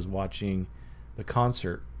he was watching the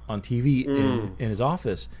concert on TV in his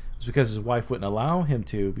office. It's because his wife wouldn't allow him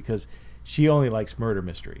to because she only likes murder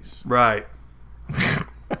mysteries. Right.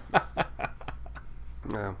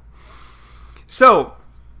 Yeah. So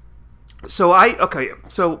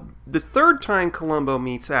the third time Columbo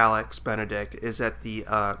meets Alex Benedict is at the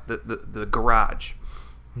garage.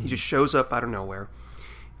 He just shows up out of nowhere,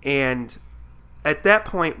 and at that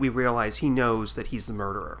point we realize he knows that he's the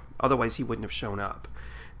murderer. Otherwise, he wouldn't have shown up.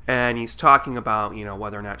 And he's talking about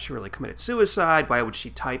whether or not she really committed suicide. Why would she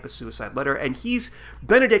type a suicide letter? And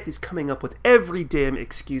Benedict is coming up with every damn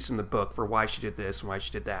excuse in the book for why she did this and why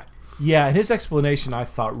she did that. Yeah, and his explanation I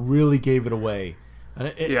thought really gave it away. And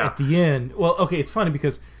at the end, well, okay, it's funny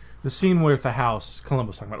because the scene with the house,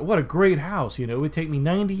 Columbo's talking about, what a great house, it would take me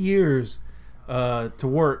 90 years to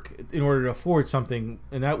work in order to afford something,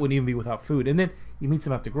 and that wouldn't even be without food. And then he meets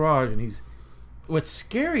him at the garage, and what's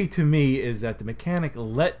scary to me is that the mechanic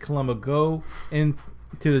let Columbo go into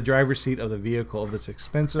the driver's seat of the vehicle of this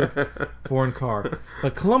expensive foreign car.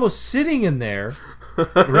 But Columbo's sitting in there,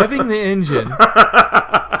 revving the engine.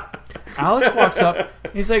 Alex walks up,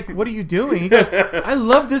 and he's like, what are you doing? He goes, I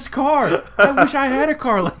love this car. I wish I had a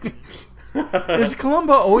car like this. Does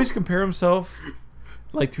Columbo always compare himself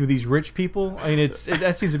to these rich people? I mean,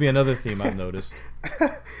 that seems to be another theme I've noticed.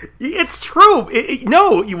 It's true.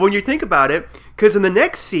 No, when you think about it, because in the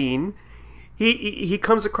next scene, he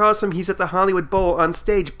comes across him. He's at the Hollywood Bowl on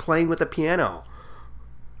stage playing with a piano.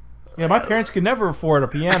 Yeah, my parents could never afford a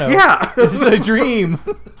piano. Yeah, this is a dream.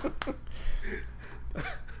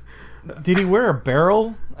 Did he wear a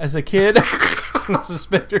barrel as a kid with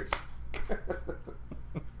suspenders?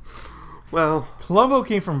 Well, Columbo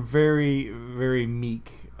came from very, very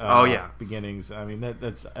meek beginnings. I mean,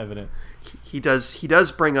 that's evident. He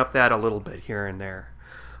does bring up that a little bit here and there.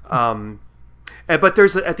 But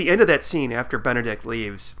there's at the end of that scene, after Benedict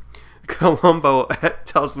leaves, Columbo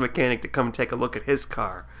tells the mechanic to come take a look at his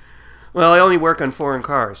car. Well, I only work on foreign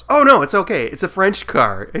cars. Oh, no, it's okay. It's a French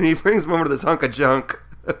car. And he brings him over to this hunk of junk.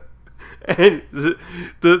 And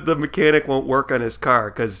the mechanic won't work on his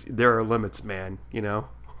car because there are limits, man, Yeah.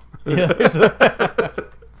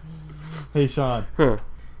 Hey, Sean. Huh.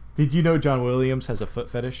 Did you know John Williams has a foot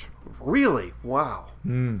fetish? Really? Wow.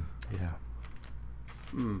 Yeah.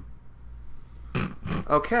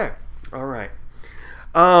 Okay. All right.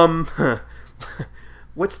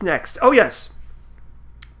 What's next? Oh, yes.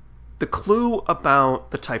 The clue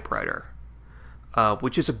about the typewriter,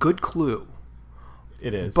 which is a good clue.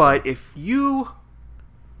 It is. But if you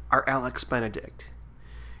are Alex Benedict,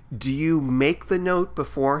 do you make the note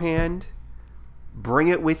beforehand? Bring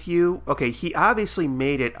it with you? Okay, he obviously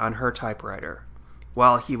made it on her typewriter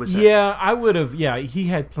while he was... I would have... Yeah, he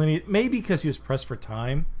had plenty... Maybe because he was pressed for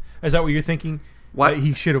time. Is that what you're thinking? What?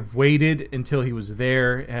 He should have waited until he was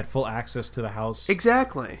there, had full access to the house.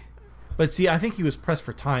 Exactly. But see, I think he was pressed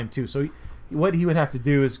for time too. So what he would have to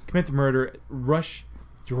do is commit the murder,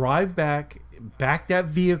 drive back that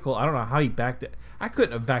vehicle. I don't know how he backed it. I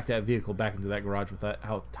couldn't have backed that vehicle back into that garage with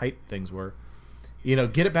how tight things were.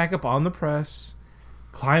 Get it back up on the press,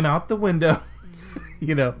 climb out the window.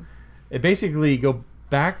 It basically go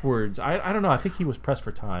backwards. I don't know. I think he was pressed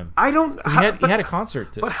for time. I don't. He had a concert.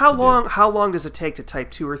 But how long? How long does it take to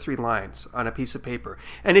type 2 or 3 lines on a piece of paper?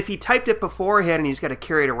 And if he typed it beforehand and he's got to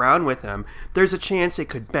carry it around with him, there's a chance it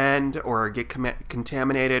could bend or get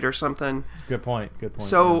contaminated or something. Good point.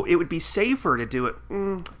 So it would be safer to do it.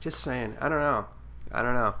 Just saying. I don't know.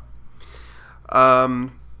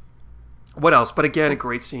 What else? But again, a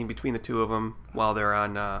great scene between the two of them while they're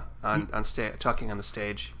talking on the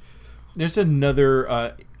stage. There's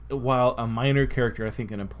another, while a minor character, I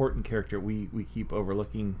think an important character we keep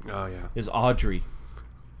overlooking. Oh yeah, is Audrey.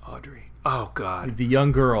 Oh God. The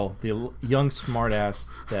young girl, the young smartass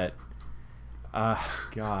that,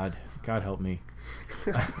 God help me.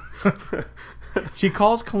 She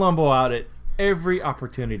calls Columbo out at every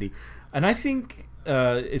opportunity, and I think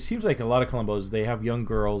it seems like a lot of Columbos, they have young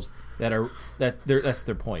girls that's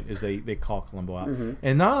their point, is they call Columbo out,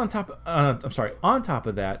 and not on top. On top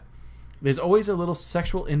of that, there's always a little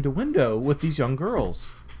sexual innuendo with these young girls.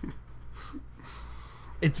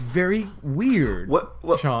 It's very weird.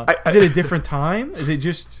 What Sean? Is it a different time? Is it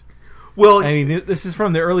just? Well, I mean, this is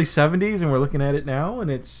from the early '70s, and we're looking at it now,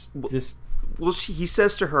 and it's just. Well, he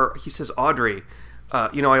says to her, Audrey, I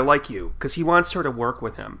like you, because he wants her to work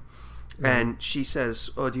with him, and she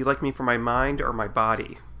says, "Oh, do you like me for my mind or my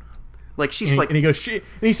body?" Like she's and he goes, and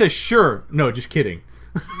he says, "Sure, no, just kidding."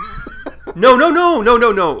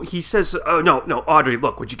 No. He says, "Oh, no, Audrey,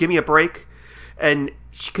 look, would you give me a break?" And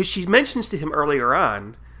because she mentions to him earlier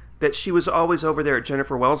on that she was always over there at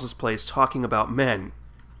Jennifer Wells's place talking about men.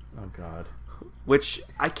 Oh God. Which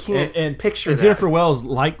I can't picture. And that. Jennifer Wells,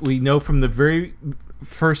 like we know from the very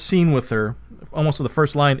first scene with her, almost the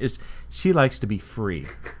first line is she likes to be free.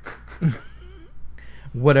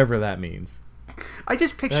 Whatever that means. I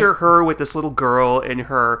just picture her with this little girl in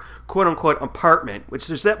her quote-unquote apartment, which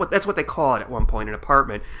that's what they call it at one point, an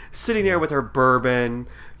apartment, sitting there with her bourbon,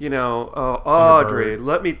 Audrey,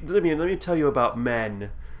 let me tell you about men.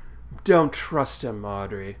 Don't trust him,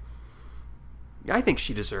 Audrey. I think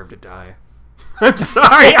she deserved to die. I'm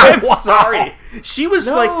sorry. Sorry. She was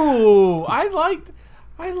I liked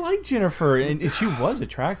Jennifer, and she was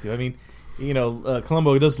attractive. I mean,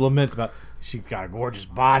 Columbo does lament about she's got a gorgeous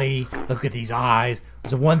body. Look at these eyes.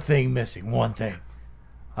 There's one thing missing. One thing.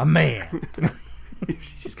 A man.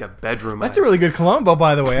 She's got bedroom eyes. That's a really good Columbo,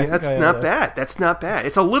 by the way. That's not bad. That's not bad.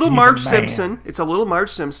 It's a little Marge Simpson. It's a little Marge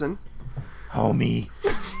Simpson. Homie.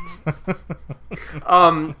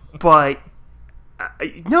 But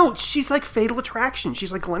no, she's like Fatal Attraction.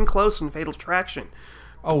 She's like Glenn Close in Fatal Attraction.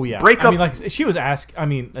 Oh yeah. Break up. I mean, like she was asked. I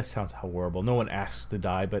mean, that sounds horrible. No one asks to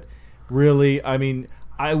die, but really, I mean,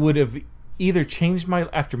 I would have either changed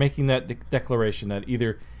after making that declaration that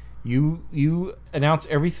either you announce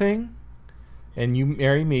everything and you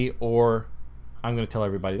marry me, or I'm going to tell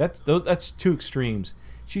everybody. That's two extremes.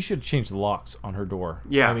 She should have changed the locks on her door.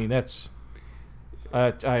 Yeah. I mean, that's.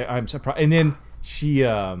 I'm surprised. And then she,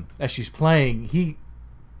 as she's playing, he,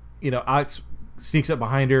 Alex sneaks up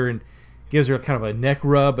behind her and gives her kind of a neck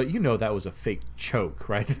rub, but that was a fake choke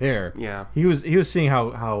right there. Yeah. He was seeing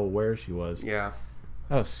how aware she was. Yeah.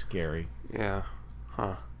 That was scary. Yeah.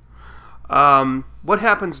 Huh. What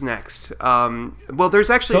happens next? Well, there's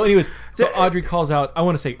actually. So, anyways, Audrey calls out. I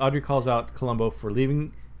want to say Audrey calls out Columbo for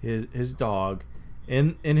leaving his dog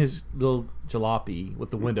in his little jalopy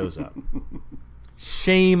with the windows up.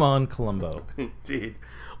 Shame on Columbo. Indeed.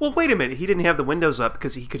 Well, wait a minute. He didn't have the windows up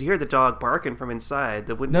because he could hear the dog barking from inside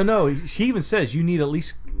the window. No. She even says you need at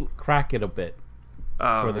least crack it a bit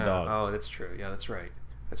for the dog. Oh, that's true. Yeah, that's right.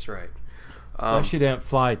 That shit don't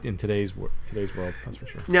fly in today's world. That's for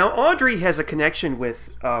sure. Now, Audrey has a connection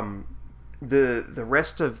with the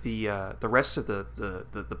rest of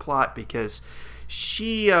the plot because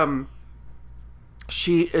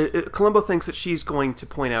Columbo thinks that she's going to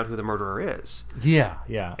point out who the murderer is.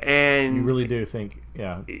 Yeah. And you really do think,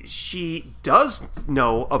 yeah. She does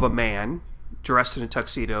know of a man dressed in a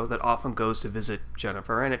tuxedo that often goes to visit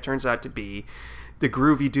Jennifer, and it turns out to be the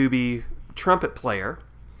groovy doobie trumpet player.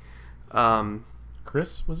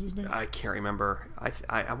 Chris was his name? I can't remember.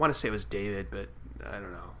 I want to say it was David, but I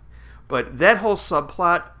don't know. But that whole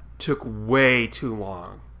subplot took way too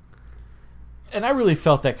long. And I really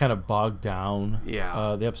felt that kind of bogged down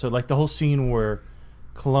the episode. Like the whole scene where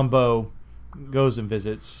Columbo goes and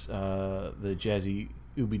visits the jazzy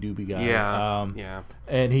ooby-dooby guy. Yeah.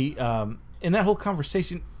 And he in that whole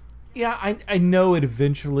conversation, Yeah, I know it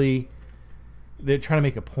eventually. They're trying to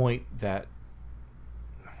make a point that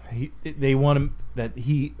they want him, that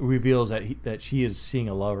he reveals that she is seeing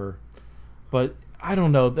a lover, but I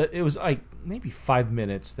don't know, that it was like maybe 5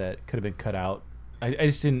 minutes that could have been cut out. I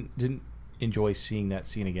just didn't enjoy seeing that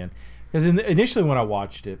scene again, because initially when I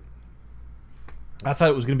watched it, I thought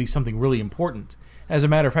it was going to be something really important. As a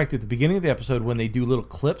matter of fact, at the beginning of the episode, when they do little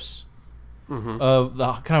clips of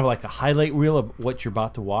the kind of like a highlight reel of what you're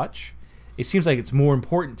about to watch, it seems like it's more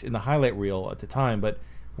important in the highlight reel at the time, but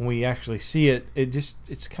when we actually see it,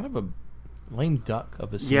 it's kind of a lame duck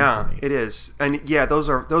of a scene for me. It is. And yeah, those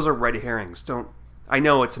are red herrings. I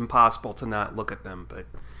know it's impossible to not look at them, but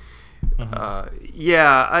I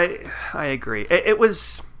agree. It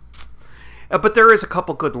was, but there is a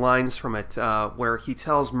couple good lines from it where he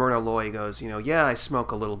tells Myrna Loy, he goes, I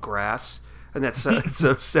smoke a little grass. And that's so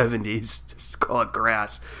 70s, just call it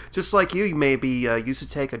grass. Just like you maybe used to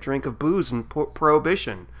take a drink of booze in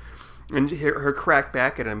Prohibition. And her crack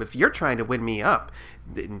back at him, if you're trying to win me up,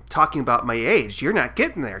 talking about my age, you're not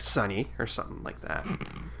getting there, Sonny, or something like that.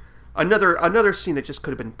 Another scene that just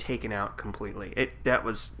could have been taken out completely. That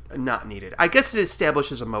was not needed. I guess it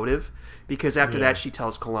establishes a motive, because after that she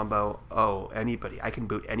tells Columbo, I can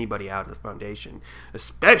boot anybody out of the Foundation,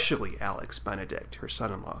 especially Alex Benedict, her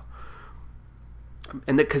son-in-law.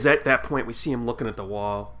 And because at that point we see him looking at the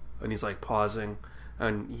wall, and he's like pausing,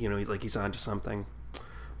 and he's like he's onto something.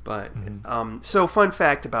 But so fun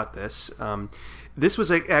fact about this: this was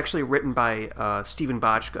actually written by Stephen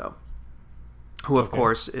Bochco, who of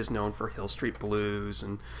course is known for Hill Street Blues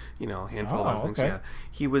and a handful of other things. Okay. Yeah,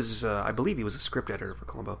 he was, I believe, he was a script editor for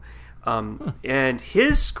Columbo, and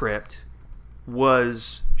his script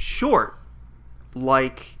was short,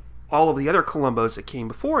 like all of the other Columbos that came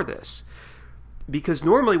before this. Because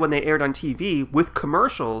normally when they aired on TV with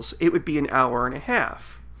commercials, it would be an hour and a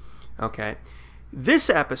half. Okay. This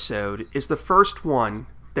episode is the first one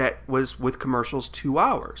that was with commercials 2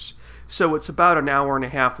 hours. So it's about an hour and a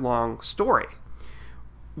half long story.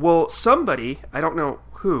 Well, somebody, I don't know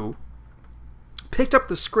who, picked up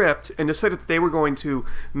the script and decided that they were going to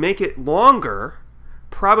make it longer,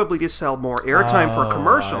 probably to sell more airtime for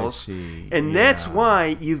commercials. I see. And that's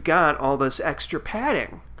why you've got all this extra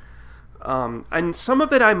padding. And some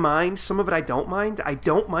of it I mind, some of it I don't mind. I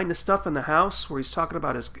don't mind the stuff in the house where he's talking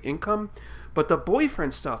about his income, but the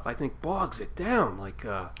boyfriend stuff I think bogs it down. I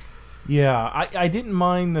didn't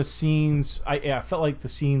mind the scenes. I felt like the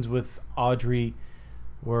scenes with Audrey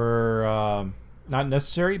were not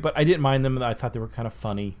necessary, but I didn't mind them. I thought they were kind of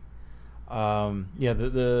funny.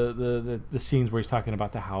 The scenes where he's talking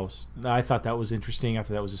about the house, I thought that was interesting. I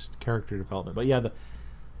thought that was just character development. But yeah,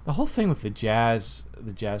 the whole thing with the jazz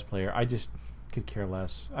player, I just could care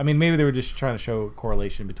less. I mean, maybe they were just trying to show a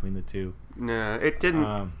correlation between the two. No, it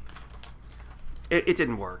didn't. It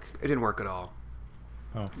didn't work. It didn't work at all.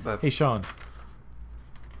 Oh, but, hey, Sean.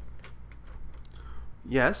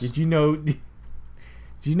 Yes. Did you know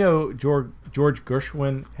George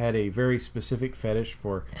Gershwin had a very specific fetish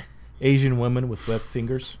for Asian women with webbed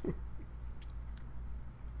fingers?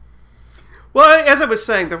 Well, as I was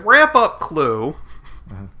saying, the wrap-up clue.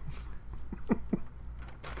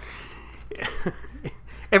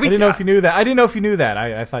 I didn't know if you knew that.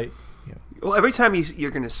 I thought. Well, every time you're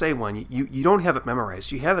going to say one, you don't have it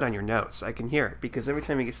memorized. You have it on your notes. I can hear it because every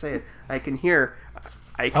time you say it, I can hear.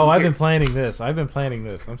 I've been planning this. I'm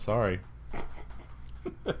sorry.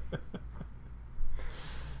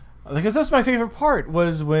 Because that's my favorite part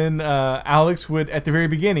was when Alex would, at the very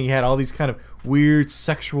beginning, he had all these kind of weird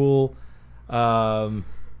sexual things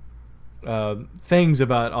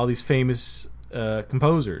about all these famous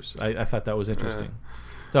composers. I thought that was interesting.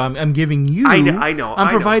 So I'm giving you. I know. I'm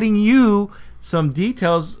providing you some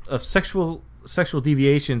details of sexual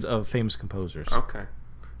deviations of famous composers. Okay,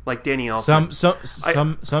 like Danny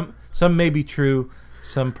Elfman. Some may be true.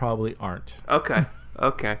 Some probably aren't. Okay.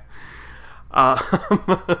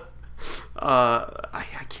 I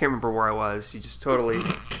can't remember where I was. You just totally.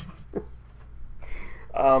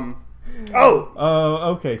 Okay.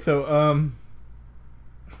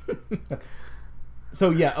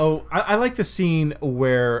 I like the scene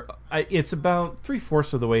where it's about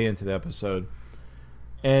 3/4 of the way into the episode,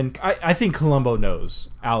 and I think Columbo knows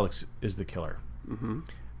Alex is the killer,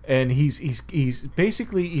 and he's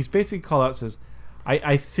basically called out, says,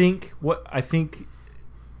 I think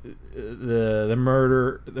the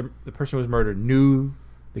person who was murdered knew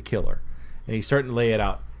the killer, and he's starting to lay it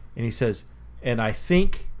out, and he says, and I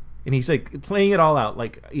think, and he's like playing it all out,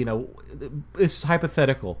 like, this is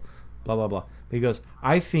hypothetical, blah blah blah. But he goes,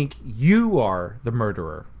 I think you are the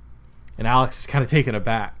murderer, and Alex is kind of taken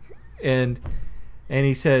aback, and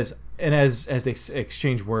he says, and as they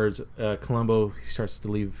exchange words, Columbo, he starts to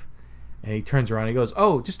leave, and he turns around and he goes,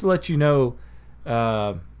 "Oh, just to let you know,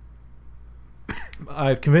 I've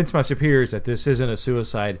convinced my superiors that this isn't a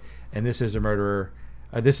suicide and this is a murderer.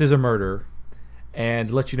 This is a murder, and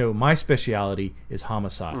to let you know, my speciality is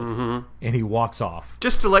homicide." Mm-hmm. And he walks off.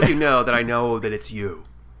 Just to let you know that I know that it's you.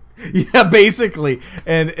 Yeah, basically.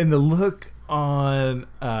 And the look on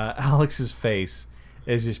Alex's face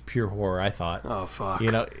is just pure horror, I thought. Oh, fuck.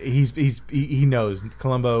 You know, he knows.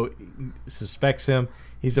 Columbo suspects him.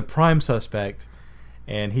 He's a prime suspect,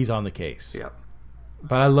 and he's on the case. Yep.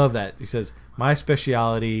 But I love that. He says, "My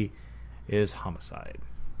speciality is homicide."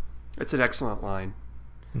 It's an excellent line.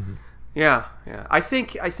 Mm-hmm. Yeah. I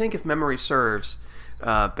think if memory serves,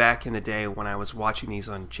 back in the day when I was watching these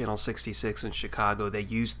on Channel 66 in Chicago, they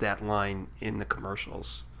used that line in the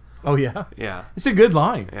commercials. Oh yeah, Yeah. it's a good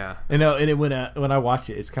line. Yeah. And when I watch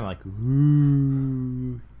it, it's kind of like,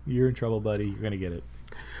 "Ooh, you're in trouble, buddy. You're gonna get it."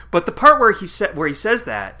 But the part where he says,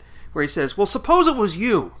 "Well, suppose it was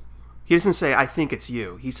you." He doesn't say, "I think it's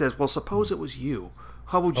you." He says, "Well, suppose it was you.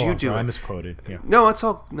 How would you do it?" I misquoted. Yeah. No, it's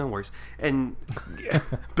all no worries. And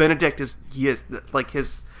Benedict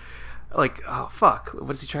oh fuck,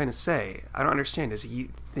 what is he trying to say? I don't understand. Does he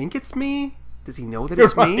think it's me? Does he know that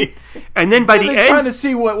it's me? And then by the end, trying to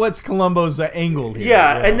see what's Columbo's angle here.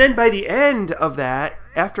 Yeah, and then by the end of that,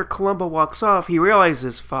 after Columbo walks off, he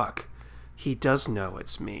realizes, fuck, he does know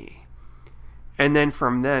it's me. And then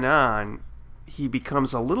from then on, he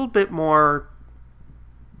becomes a little bit more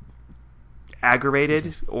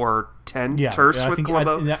aggravated or terse with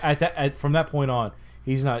Columbo. From that point on,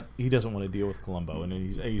 he doesn't want to deal with Columbo, and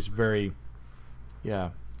he's very,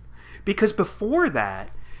 because before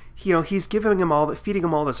that, he's feeding him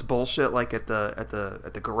all this bullshit, like at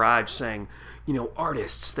the garage, saying,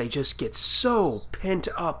 artists, they just get so pent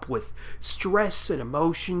up with stress and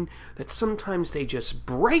emotion that sometimes they just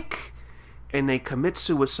break and they commit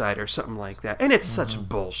suicide or something like that. And it's such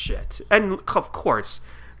bullshit. And of course,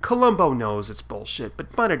 Columbo knows it's bullshit,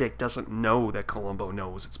 but Benedict doesn't know that Columbo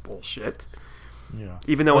knows it's bullshit. Yeah.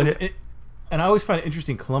 Even though and I always find it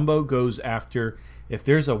interesting, Columbo goes after, if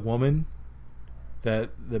there's a woman that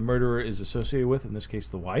the murderer is associated with, in this case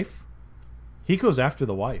the wife, he goes after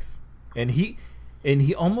the wife. And he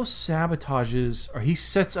almost sabotages, or he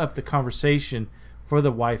sets up the conversation for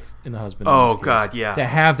the wife and the husband. Oh, God, yeah. To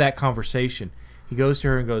have that conversation. He goes to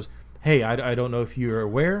her and goes, "Hey, I don't know if you're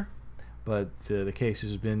aware, but the case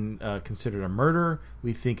has been considered a murder.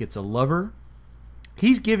 We think it's a lover."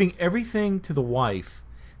 He's giving everything to the wife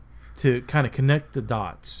to kind of connect the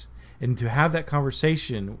dots and to have that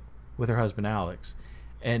conversation with her husband Alex,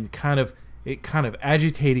 and kind of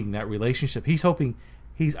agitating that relationship.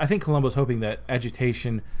 I think Columbo's hoping that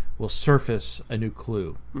agitation will surface a new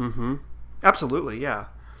clue. Mm-hmm. Absolutely, yeah.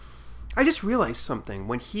 I just realized something.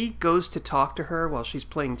 When he goes to talk to her while she's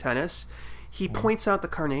playing tennis, he points out the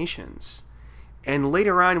carnations. And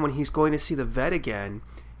later on, when he's going to see the vet again,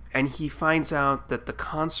 and he finds out that the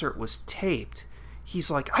concert was taped, he's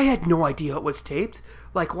like, "I had no idea it was taped.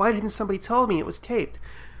 Like, why didn't somebody tell me it was taped?"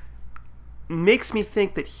 Makes me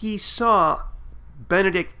think that he saw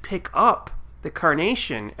Benedict pick up the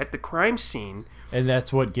carnation at the crime scene. And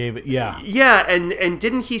that's what gave it, yeah. Yeah, and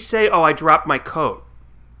didn't he say, "Oh, I dropped my coat,"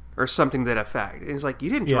 or something to that effect? And he's like, "You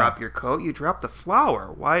didn't drop your coat, you dropped the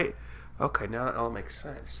flower. Why?" Okay, now it all makes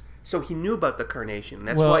sense. So he knew about the carnation.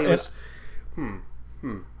 That's why he was...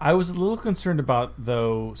 I was a little concerned about,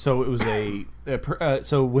 though, so it was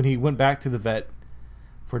so when he went back to the vet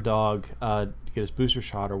for Dog to get his booster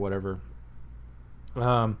shot or whatever,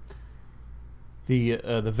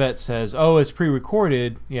 the vet says, "Oh, it's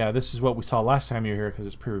pre-recorded. Yeah, this is what we saw last time you were here because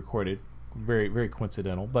it's pre-recorded." Very, very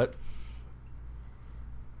coincidental. But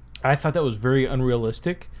I thought that was very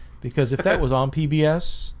unrealistic, because if that was on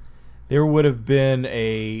PBS, there would have been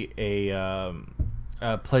a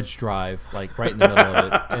pledge drive, like, right in the middle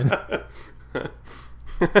of it.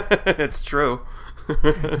 It's true.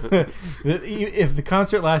 If the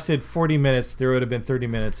concert lasted 40 minutes, there would have been 30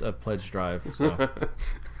 minutes of pledge drive. So.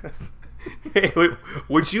 Hey,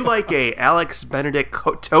 would you like a Alex Benedict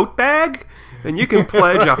tote bag? Then you can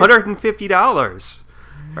pledge $150.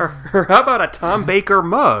 Or how about a Tom Baker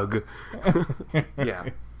mug? Yeah.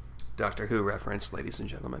 Doctor Who reference, ladies and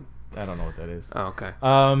gentlemen. I don't know what that is. Oh, okay.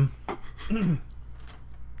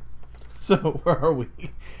 So where are we?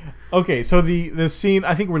 Okay, so the scene,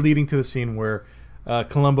 I think we're leading to the scene where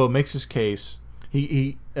Columbo makes his case.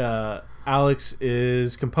 Alex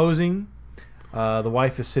is composing. The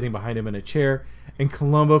wife is sitting behind him in a chair, and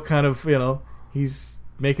Columbo kind of, he's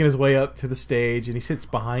making his way up to the stage, and he sits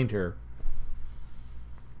behind her.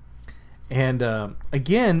 And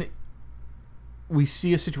again, we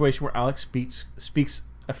see a situation where Alex speaks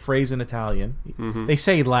a phrase in Italian. Mm-hmm. They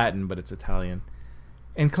say Latin, but it's Italian.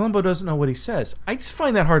 And Columbo doesn't know what he says. I just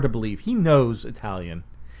find that hard to believe. He knows Italian.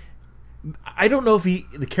 I don't know if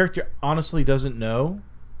the character honestly doesn't know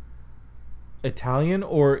Italian,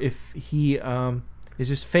 or if he is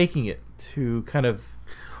just faking it to kind of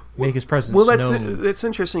make his presence known. That's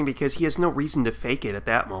interesting, because he has no reason to fake it at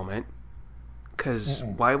that moment. Because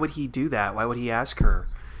why would he do that? Why would he ask her?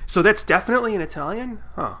 So that's definitely in Italian?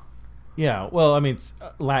 Huh. Yeah, well, I mean, it's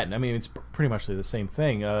Latin. I mean, it's pretty much the same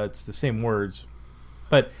thing. It's the same words.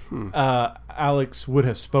 But Alex would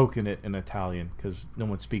have spoken it in Italian, because no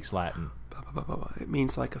one speaks Latin. It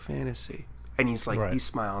means like a fantasy. And he's like, right. He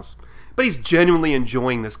smiles. But he's genuinely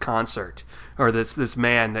enjoying this concert, or this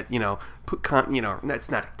man that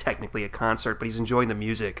that's not technically a concert, but he's enjoying the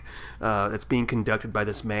music that's being conducted by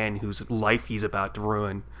this man whose life he's about to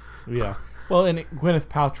ruin. Yeah. Well, and Gwyneth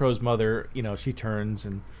Paltrow's mother, she turns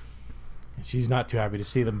and she's not too happy to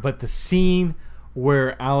see them. But the scene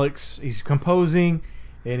where he's composing,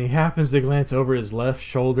 and he happens to glance over his left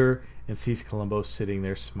shoulder and sees Columbo sitting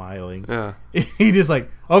there smiling. Yeah. He just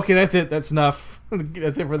like, okay, that's it. That's enough.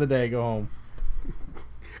 That's it for the day. Go home.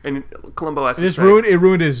 And Columbo has to say, it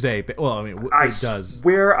ruined his day. Well, I mean, it does. I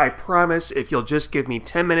swear, I promise, if you'll just give me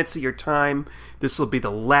 10 minutes of your time, this will be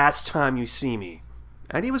the last time you see me.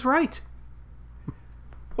 And he was right.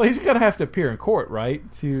 Well, he's going to have to appear in court, right?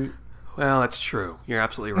 Well, that's true. You're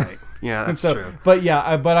absolutely right. Yeah, that's true. But yeah,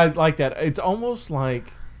 I like that. It's almost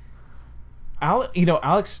like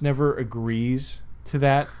Alex never agrees to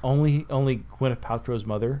that. Only Gwyneth Paltrow's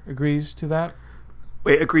mother agrees to that.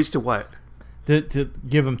 Wait, agrees to what? To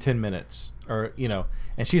give him 10 minutes, or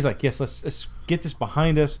and she's like, yes, let's get this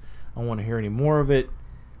behind us. I don't want to hear any more of it.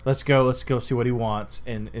 Let's go see what he wants,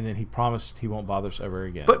 and then he promised he won't bother us ever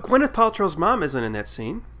again. But Gwyneth Paltrow's mom isn't in that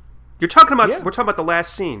scene. We're talking about the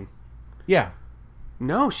last scene. Yeah.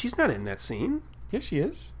 No, she's not in that scene. Yes, she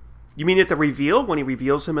is. You mean at the reveal, when he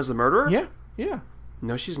reveals him as a murderer? Yeah.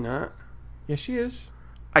 No, she's not. Yes, she is.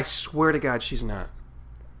 I swear to God, she's not.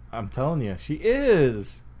 I'm telling you, she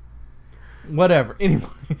is. Whatever.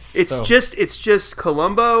 Anyways, it's just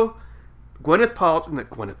Columbo, Gwyneth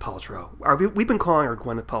Paltrow. We've been calling her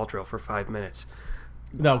Gwyneth Paltrow for 5 minutes.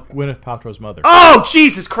 No, Gwyneth Paltrow's mother. Oh,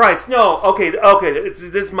 Jesus Christ! No. Okay.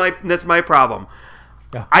 That's my problem.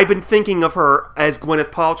 Yeah. I've been thinking of her as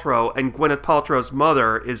Gwyneth Paltrow, and Gwyneth Paltrow's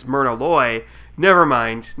mother is Myrna Loy. Never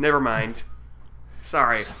mind.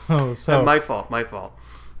 Sorry. So my fault.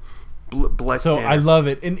 So I love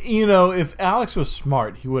it. And, if Alex was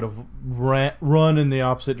smart, he would have run in the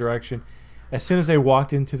opposite direction. As soon as they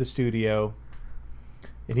walked into the studio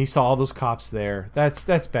and he saw all those cops there,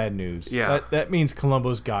 that's bad news. Yeah. That means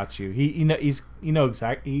Columbo's got you. He knows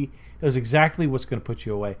exactly what's going to put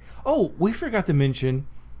you away. Oh, we forgot to mention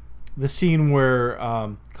the scene where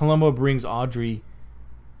Columbo brings Audrey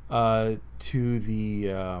to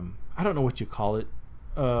the I don't know what you call it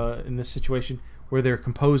in this situation, where they're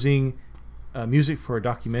composing music for a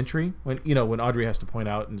documentary. When Audrey has to point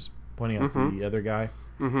out and is pointing out the other guy,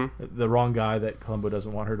 the wrong guy that Columbo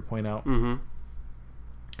doesn't want her to point out.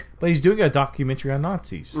 But he's doing a documentary on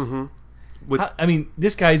Nazis.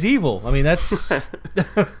 This guy's evil. I mean, that's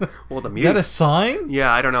well, the music, is that a sign?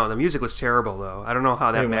 Yeah, I don't know. The music was terrible, though. I don't know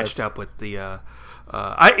how that matched up with the.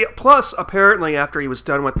 Plus, apparently, after he was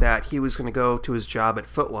done with that, he was going to go to his job at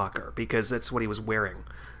Foot Locker, because that's what he was wearing.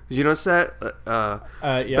 Did you notice that?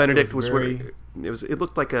 Benedict was wearing. It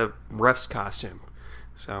looked like a ref's costume.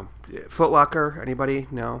 So, Foot Locker. Anybody?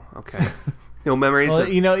 No. Okay. No memories. Well,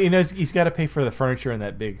 he's got to pay for the furniture in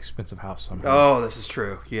that big expensive house somehow. Oh, this is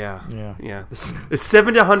true. Yeah. It's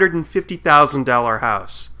 $750,000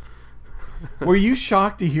 house. Were you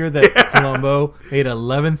shocked to hear that Columbo made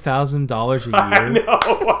 $11,000 a year? I know.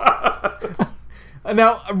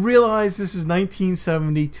 Now, I realize this is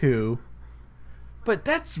 1972, but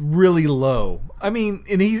that's really low. I mean,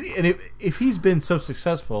 if he's been so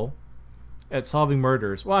successful at solving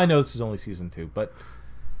murders, well, I know this is only season 2, but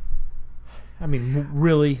I mean,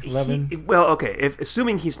 really, 11?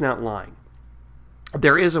 Assuming he's not lying,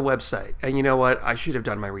 there is a website, and you know what? I should have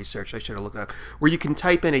done my research. I should have looked up, where you can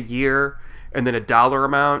type in a year and then a dollar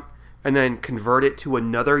amount, and then convert it to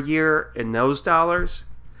another year in those dollars.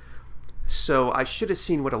 So I should have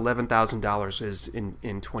seen what $11,000 is in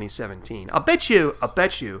 2017. I'll bet you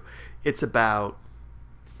it's about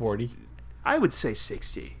 40. I would say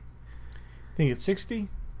 60. Think it's 60?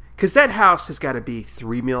 Because that house has got to be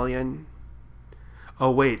 $3 million.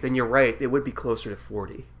 Oh wait, then you're right. It would be closer to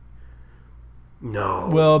 40. No.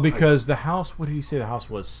 Well, because the house. What did you say the house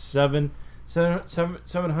was?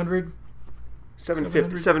 700?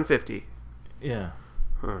 750. Yeah.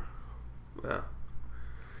 Huh. Yeah.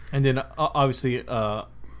 And then obviously,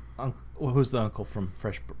 who's the uncle from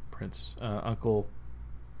Fresh Prince? Uncle.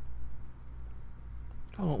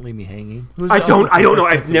 Oh, don't leave me hanging. I don't know.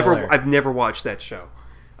 I've never watched that show.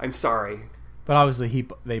 I'm sorry. But obviously,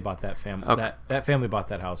 they bought that family. Okay. That family bought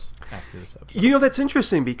that house after this episode. You know, that's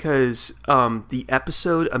interesting because the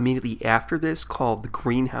episode immediately after this, called "The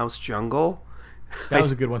Greenhouse Jungle," that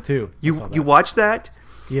was a good one too. You watched that?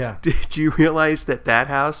 Yeah. Did you realize that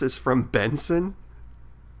house is from Benson?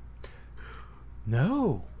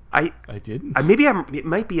 No, I didn't. It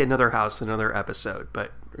might be another house, another episode,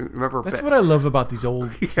 but remember. That's what I love about these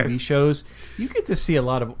old TV shows. You get to see a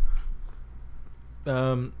lot of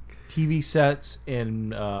TV sets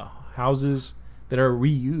and houses that are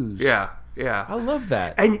reused. Yeah. I love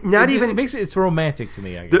that. And it makes it's romantic to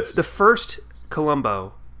me, I guess. The first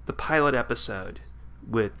Columbo, the pilot episode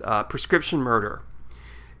with Prescription Murder,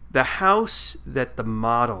 the house that the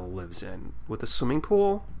model lives in with the swimming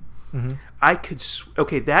pool,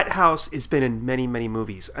 that house has been in many, many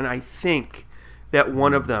movies, and I think that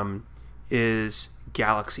one of them is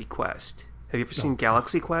Galaxy Quest. Have you ever seen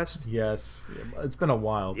Galaxy Quest? Yes, it's been a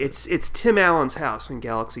while. It's Tim Allen's house in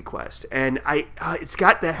Galaxy Quest, and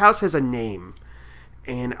that house has a name,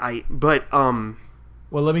 well,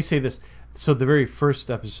 let me say this. So the very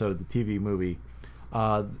first episode, the TV movie,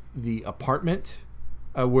 the apartment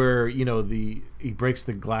where he breaks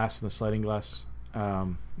the glass and the sliding glass,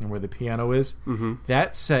 and where the piano is,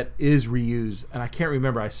 that set is reused, and I can't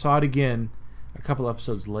remember. I saw it again a couple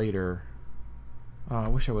episodes later. I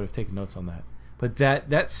wish I would have taken notes on that. But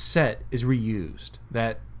that set is reused.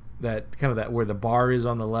 That kind of that where the bar is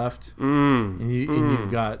on the left, and you've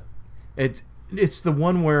got it's the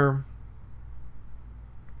one where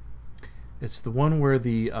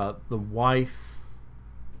the wife.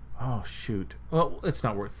 Oh shoot! Well, it's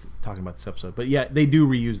not worth talking about this episode, but yeah, they do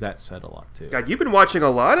reuse that set a lot too. God, you've been watching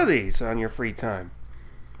a lot of these on your free time.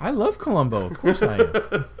 I love Columbo, of course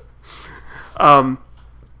I am.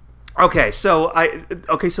 Okay, so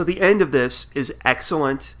the end of this is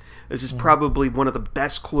excellent. This is probably one of the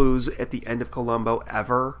best clues at the end of Columbo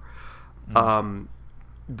ever.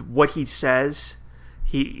 What he says,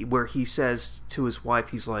 where he says to his wife,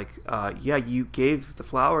 he's like, "Yeah, you gave the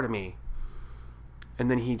flower to me," and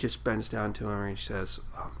then he just bends down to her and he says,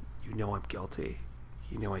 "You know I'm guilty.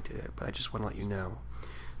 You know I did it, but I just want to let you know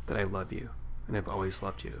that I love you and I've always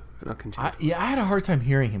loved you, and I'll continue." I had a hard time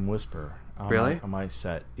hearing him whisper. Really? On my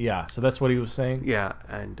set. Yeah, so that's what he was saying? Yeah,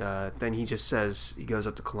 and then he just says, he goes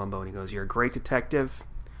up to Columbo and he goes, "You're a great detective,"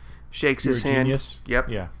 shakes his hand. Genius? Yep.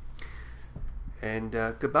 Yeah. And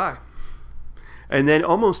goodbye. And then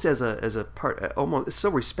almost as a part, almost so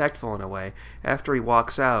respectful in a way, after he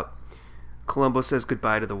walks out, Columbo says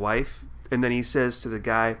goodbye to the wife, and then he says to the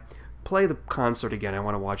guy, "Play the concert again, I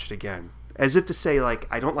want to watch it again." As if to say, like,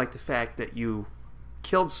 I don't like the fact that you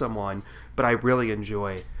killed someone, but I really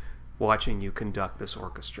enjoy watching you conduct this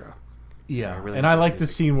orchestra. Yeah, I like the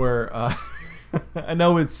scene where I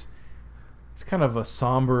know it's kind of a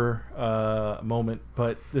somber moment,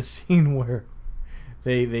 but the scene where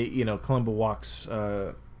they Columbo walks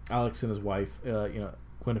Alex and his wife,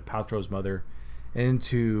 Gwyneth Paltrow's mother,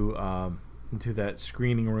 into that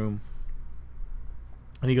screening room,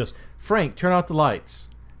 and he goes, "Frank, turn out the lights."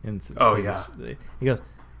 And he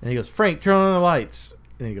goes, "Frank, turn on the lights."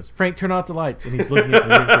 And he goes, "Frank, turn out the lights." And he's looking at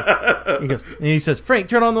he says, "Frank,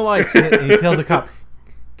 turn on the lights." And he tells the cop,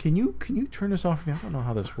 Can you turn this off for me? I don't know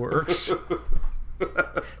how this works."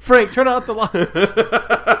 "Frank, turn out the lights."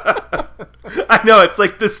 I know, it's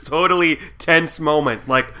like this totally tense moment.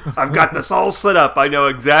 Like, I've got this all set up. I know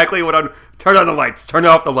exactly what I'm... Turn on the lights. Turn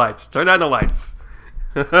off the lights. Turn on the lights.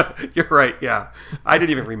 You're right, yeah. I didn't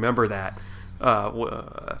even remember that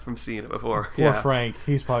from seeing it before. Poor Frank.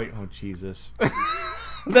 He's probably... Oh, Jesus.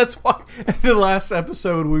 That's why the last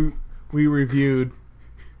episode we reviewed,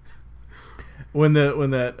 when that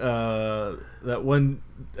one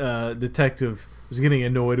detective was getting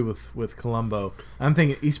annoyed with Columbo, I'm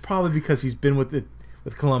thinking he's probably because he's been with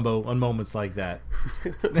Columbo on moments like that.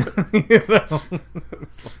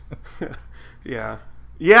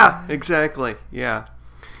 Yeah, exactly. Yeah.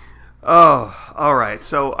 Oh, all right.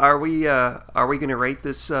 So are we going to rate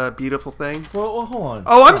this beautiful thing? Well, hold on.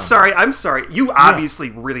 Oh, I'm sorry. You obviously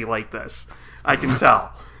really like this. I can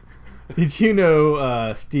tell. Did you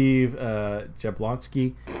know Steve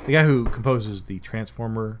Jablonsky, the guy who composes the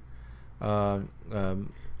Transformer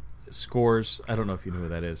scores? I don't know if you know who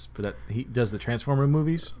that is, but he does the Transformer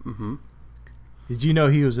movies. Mm-hmm. Did you know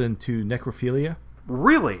he was into necrophilia?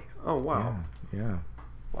 Really? Oh, wow. Yeah.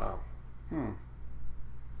 Wow.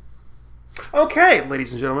 Okay,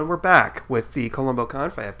 ladies and gentlemen, we're back with the Columbo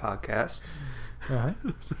Confab podcast.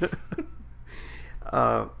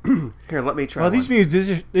 Here, let me try. Well,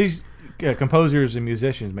 these composers and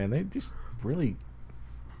musicians, man, they just really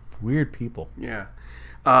weird people. Yeah.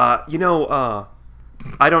 I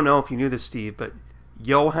don't know if you knew this, Steve, but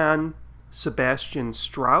Johann Sebastian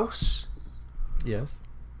Strauss, yes,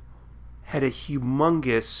 had a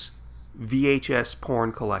humongous VHS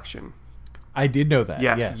porn collection. I did know that.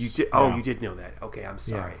 Yeah, yes. you did. Oh, yeah. You did know that. Okay, I'm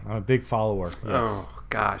sorry. Yeah, I'm a big follower. Yes. Oh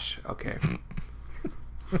gosh. Okay.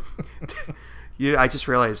 I just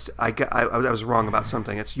realized I was wrong about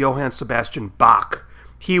something. It's Johann Sebastian Bach.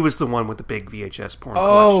 He was the one with the big VHS porn collection.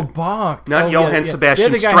 Oh, Bach. Not Johann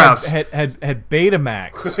Sebastian the guy Strauss. Had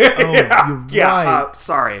Betamax. Right.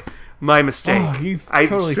 Sorry. My mistake. Oh, you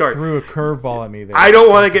totally threw a curveball at me there. I don't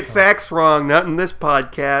want to get facts wrong. Not in this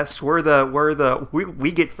podcast.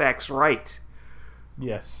 We get facts right.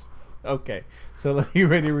 Yes. Okay. So are you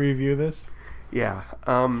ready to review this? Yeah.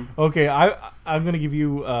 Okay. I'm going to give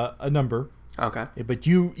you a number. Okay. But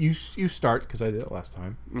you start because I did it last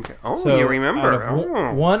time. Okay. Oh, so you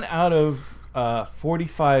remember. One out of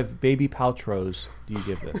 45 baby Paltrows do you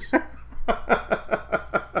give this?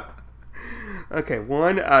 Okay,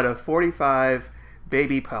 1 out of 45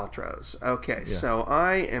 baby Paltrows. Okay, so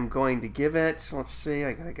I am going to give it, let's see,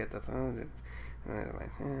 I gotta get the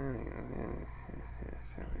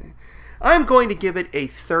I'm going to give it a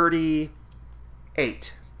 38.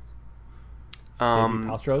 Baby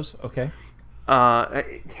Paltrows? Okay.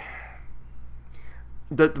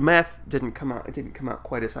 The math didn't come out. It didn't come out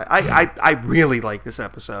quite as high. I really like this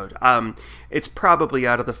episode. It's probably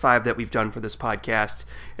out of the 5 that we've done for this podcast,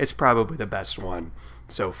 it's probably the best one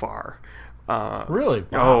so far. Really?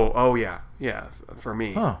 Wow. Oh yeah. For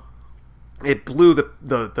me, huh. It blew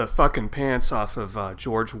the fucking pants off of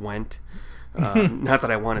George Wendt. Not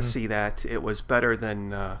that I want to see that. It was better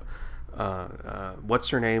than what's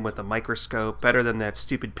her name with the microscope, better than that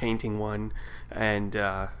stupid painting one, and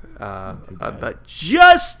but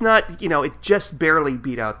just not, it just barely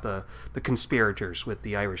beat out the conspirators with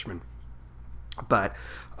the Irishman. But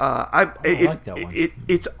I like that one.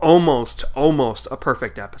 It's almost a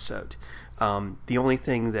perfect episode. The only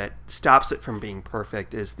thing that stops it from being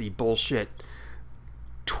perfect is the bullshit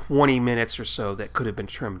 20 minutes or so that could have been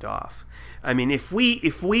trimmed off. I mean, if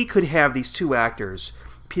we could have these two actors,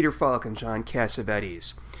 Peter Falk and John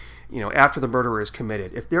Cassavetes, after the murder is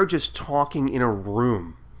committed, if they're just talking in a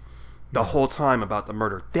room the whole time about the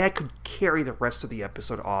murder, that could carry the rest of the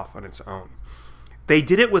episode off on its own. They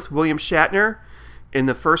did it with William Shatner in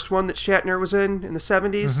the first one that Shatner was in the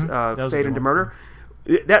 70s, Fade into Murder.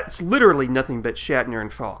 That's literally nothing but Shatner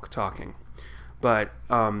and Falk talking. But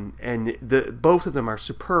both of them are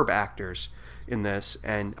superb actors in this,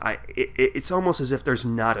 and it's almost as if there's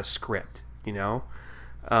not a script,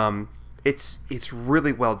 It's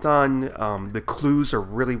really well done. The clues are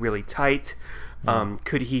really, really tight.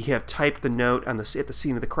 Could he have typed the note at the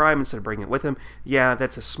scene of the crime instead of bringing it with him? Yeah,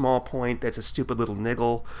 that's a small point. That's a stupid little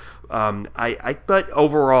niggle. But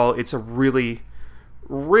overall, it's a really,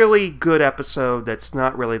 really good episode that's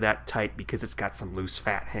not really that tight because it's got some loose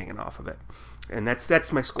fat hanging off of it. And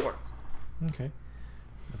that's my score. Okay.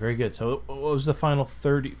 Very good. So what was the final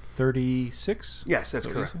 36? Yes, that's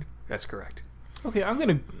correct. That's correct. Okay, I'm going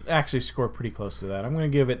to actually score pretty close to that. I'm going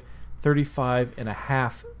to give it 35 and a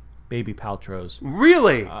half baby Paltrows.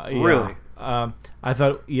 Really? Really? I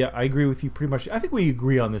thought, I agree with you pretty much. I think we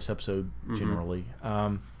agree on this episode generally.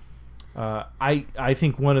 I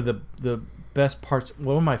think one of the best parts,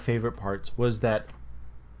 one of my favorite parts, was that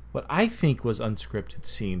what I think was unscripted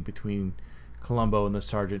scene between Columbo and the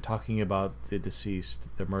sergeant talking about the deceased,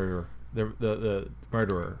 the murderer, the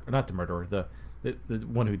murderer, or not the murderer, the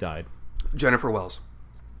one who died. Jennifer Wells.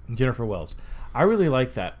 I really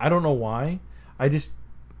like that. I don't know why.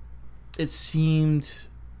 It seemed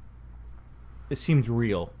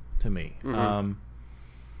real to me. Some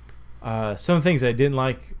things I didn't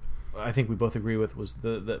like, I think we both agree with, was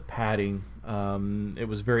the padding. It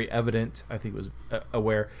was very evident. I think it was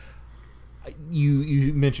aware.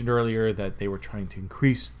 You mentioned earlier that they were trying to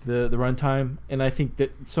increase the runtime, and I think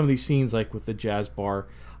that some of these scenes, like with the jazz bar,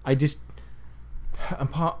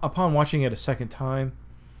 upon watching it a second time,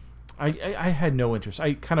 I had no interest.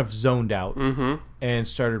 I kind of zoned out and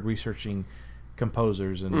started researching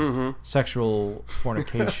composers and sexual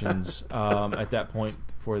fornications at that point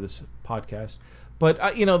for this podcast. But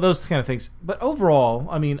those kind of things. But overall,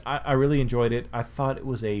 I really enjoyed it. I thought it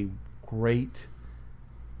was a great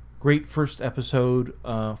first episode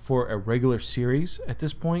for a regular series at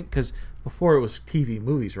this point, because before it was TV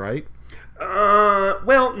movies, right?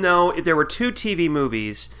 Well, no, there were 2 TV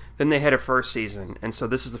movies Then they had a first season, and so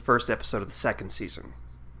this is the first episode of the second season.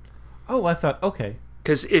 Oh, I thought, okay.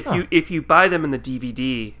 Because if you buy them in the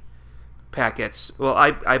DVD packets, well,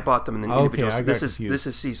 I bought them in the individuals. Okay, this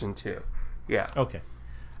is season 2. Yeah. Okay.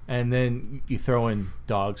 And then you throw in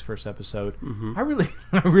Dog's first episode. Mm-hmm.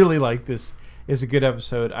 I really like this. It's a good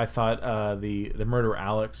episode. I thought the murderer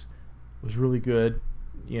Alex was really good.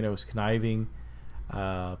 You know, it was conniving,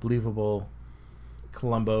 believable.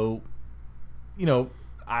 Columbo, you know,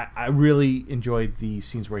 I really enjoyed the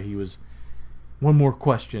scenes where he was, one more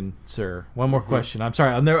question, sir. One more question. I'm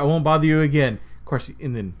sorry. I won't bother you again. Of course,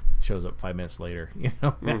 and then shows up 5 minutes later. You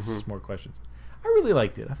know, asks more questions. I really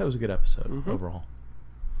liked it. I thought it was a good episode overall.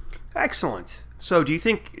 Excellent. So, do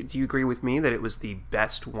you agree with me that it was the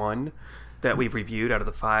best one that we've reviewed out of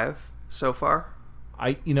the 5 so far?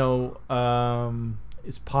 It's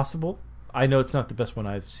possible. I know it's not the best one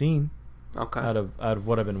I've seen. Okay. Out of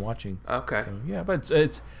what I've been watching. Okay. So, yeah, but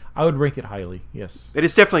it's I would rank it highly. Yes. It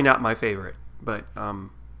is definitely not my favorite, but all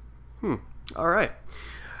right.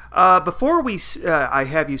 Before I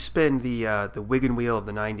have you spin the wig and wheel of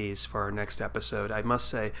the 90s for our next episode, I must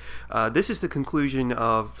say this is the conclusion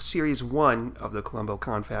of Series 1 of the Columbo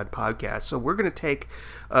Confab podcast. So we're going to take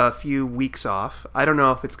a few weeks off. I don't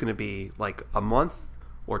know if it's going to be like a month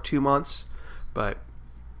or 2 months, but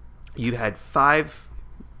you've had 5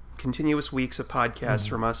 continuous weeks of podcasts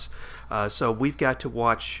from us. So we've got to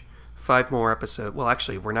watch 5 more episodes. Well,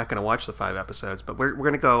 actually, we're not going to watch the 5 episodes, but we're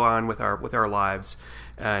going to go on with our lives.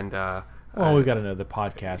 And we've got another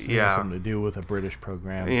podcast. It has something to do with a British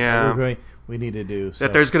program. Yeah, we need to do so.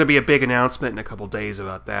 That there's going to be a big announcement in a couple days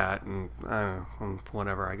about that, and I don't know,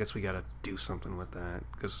 whatever. I guess we got to do something with that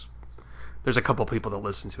because there's a couple people that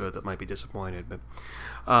listen to it that might be disappointed. But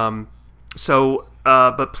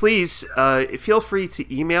but please feel free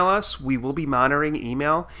to email us. We will be monitoring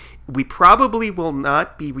email. We probably will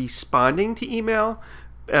not be responding to email,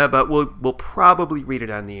 but we'll probably read it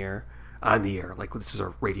on the air. Like this is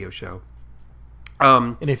a radio show.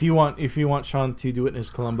 And if you want Sean to do it in his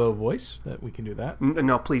Columbo voice, that we can do that.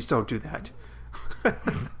 No, please don't do that.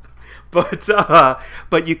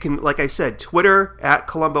 But you can, like I said, Twitter at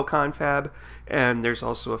Columbo Confab, and there's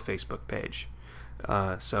also a Facebook page.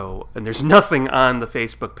 And there's nothing on the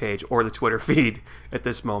Facebook page or the Twitter feed at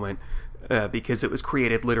this moment because it was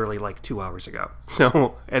created literally like 2 hours ago.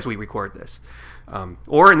 So as we record this,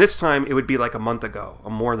 or in this time, it would be like a month ago,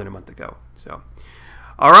 or more than a month ago. So,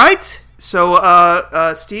 all right.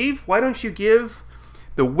 So, Steve, why don't you give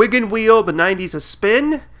the wig and wheel, the 90s, a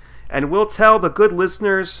spin, and we'll tell the good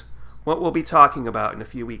listeners what we'll be talking about in a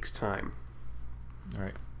few weeks' time. All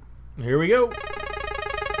right. Here we go.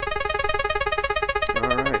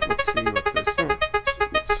 All right, let's see what this is.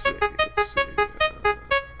 Let's see.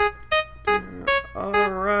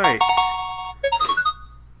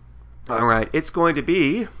 All right, it's going to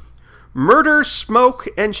be Murder, Smoke,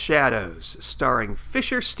 and Shadows, starring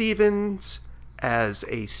Fisher Stevens as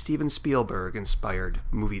a Steven Spielberg-inspired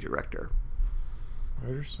movie director.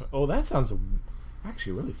 Murder, Smoke. Oh, that sounds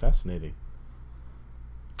actually really fascinating.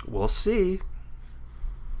 We'll see.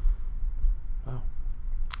 Wow.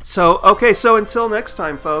 So until next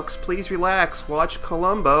time, folks, please relax, watch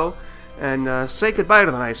Columbo, and say goodbye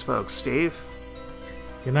to the nice folks, Steve.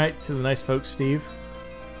 Good night to the nice folks, Steve.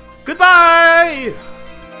 Goodbye!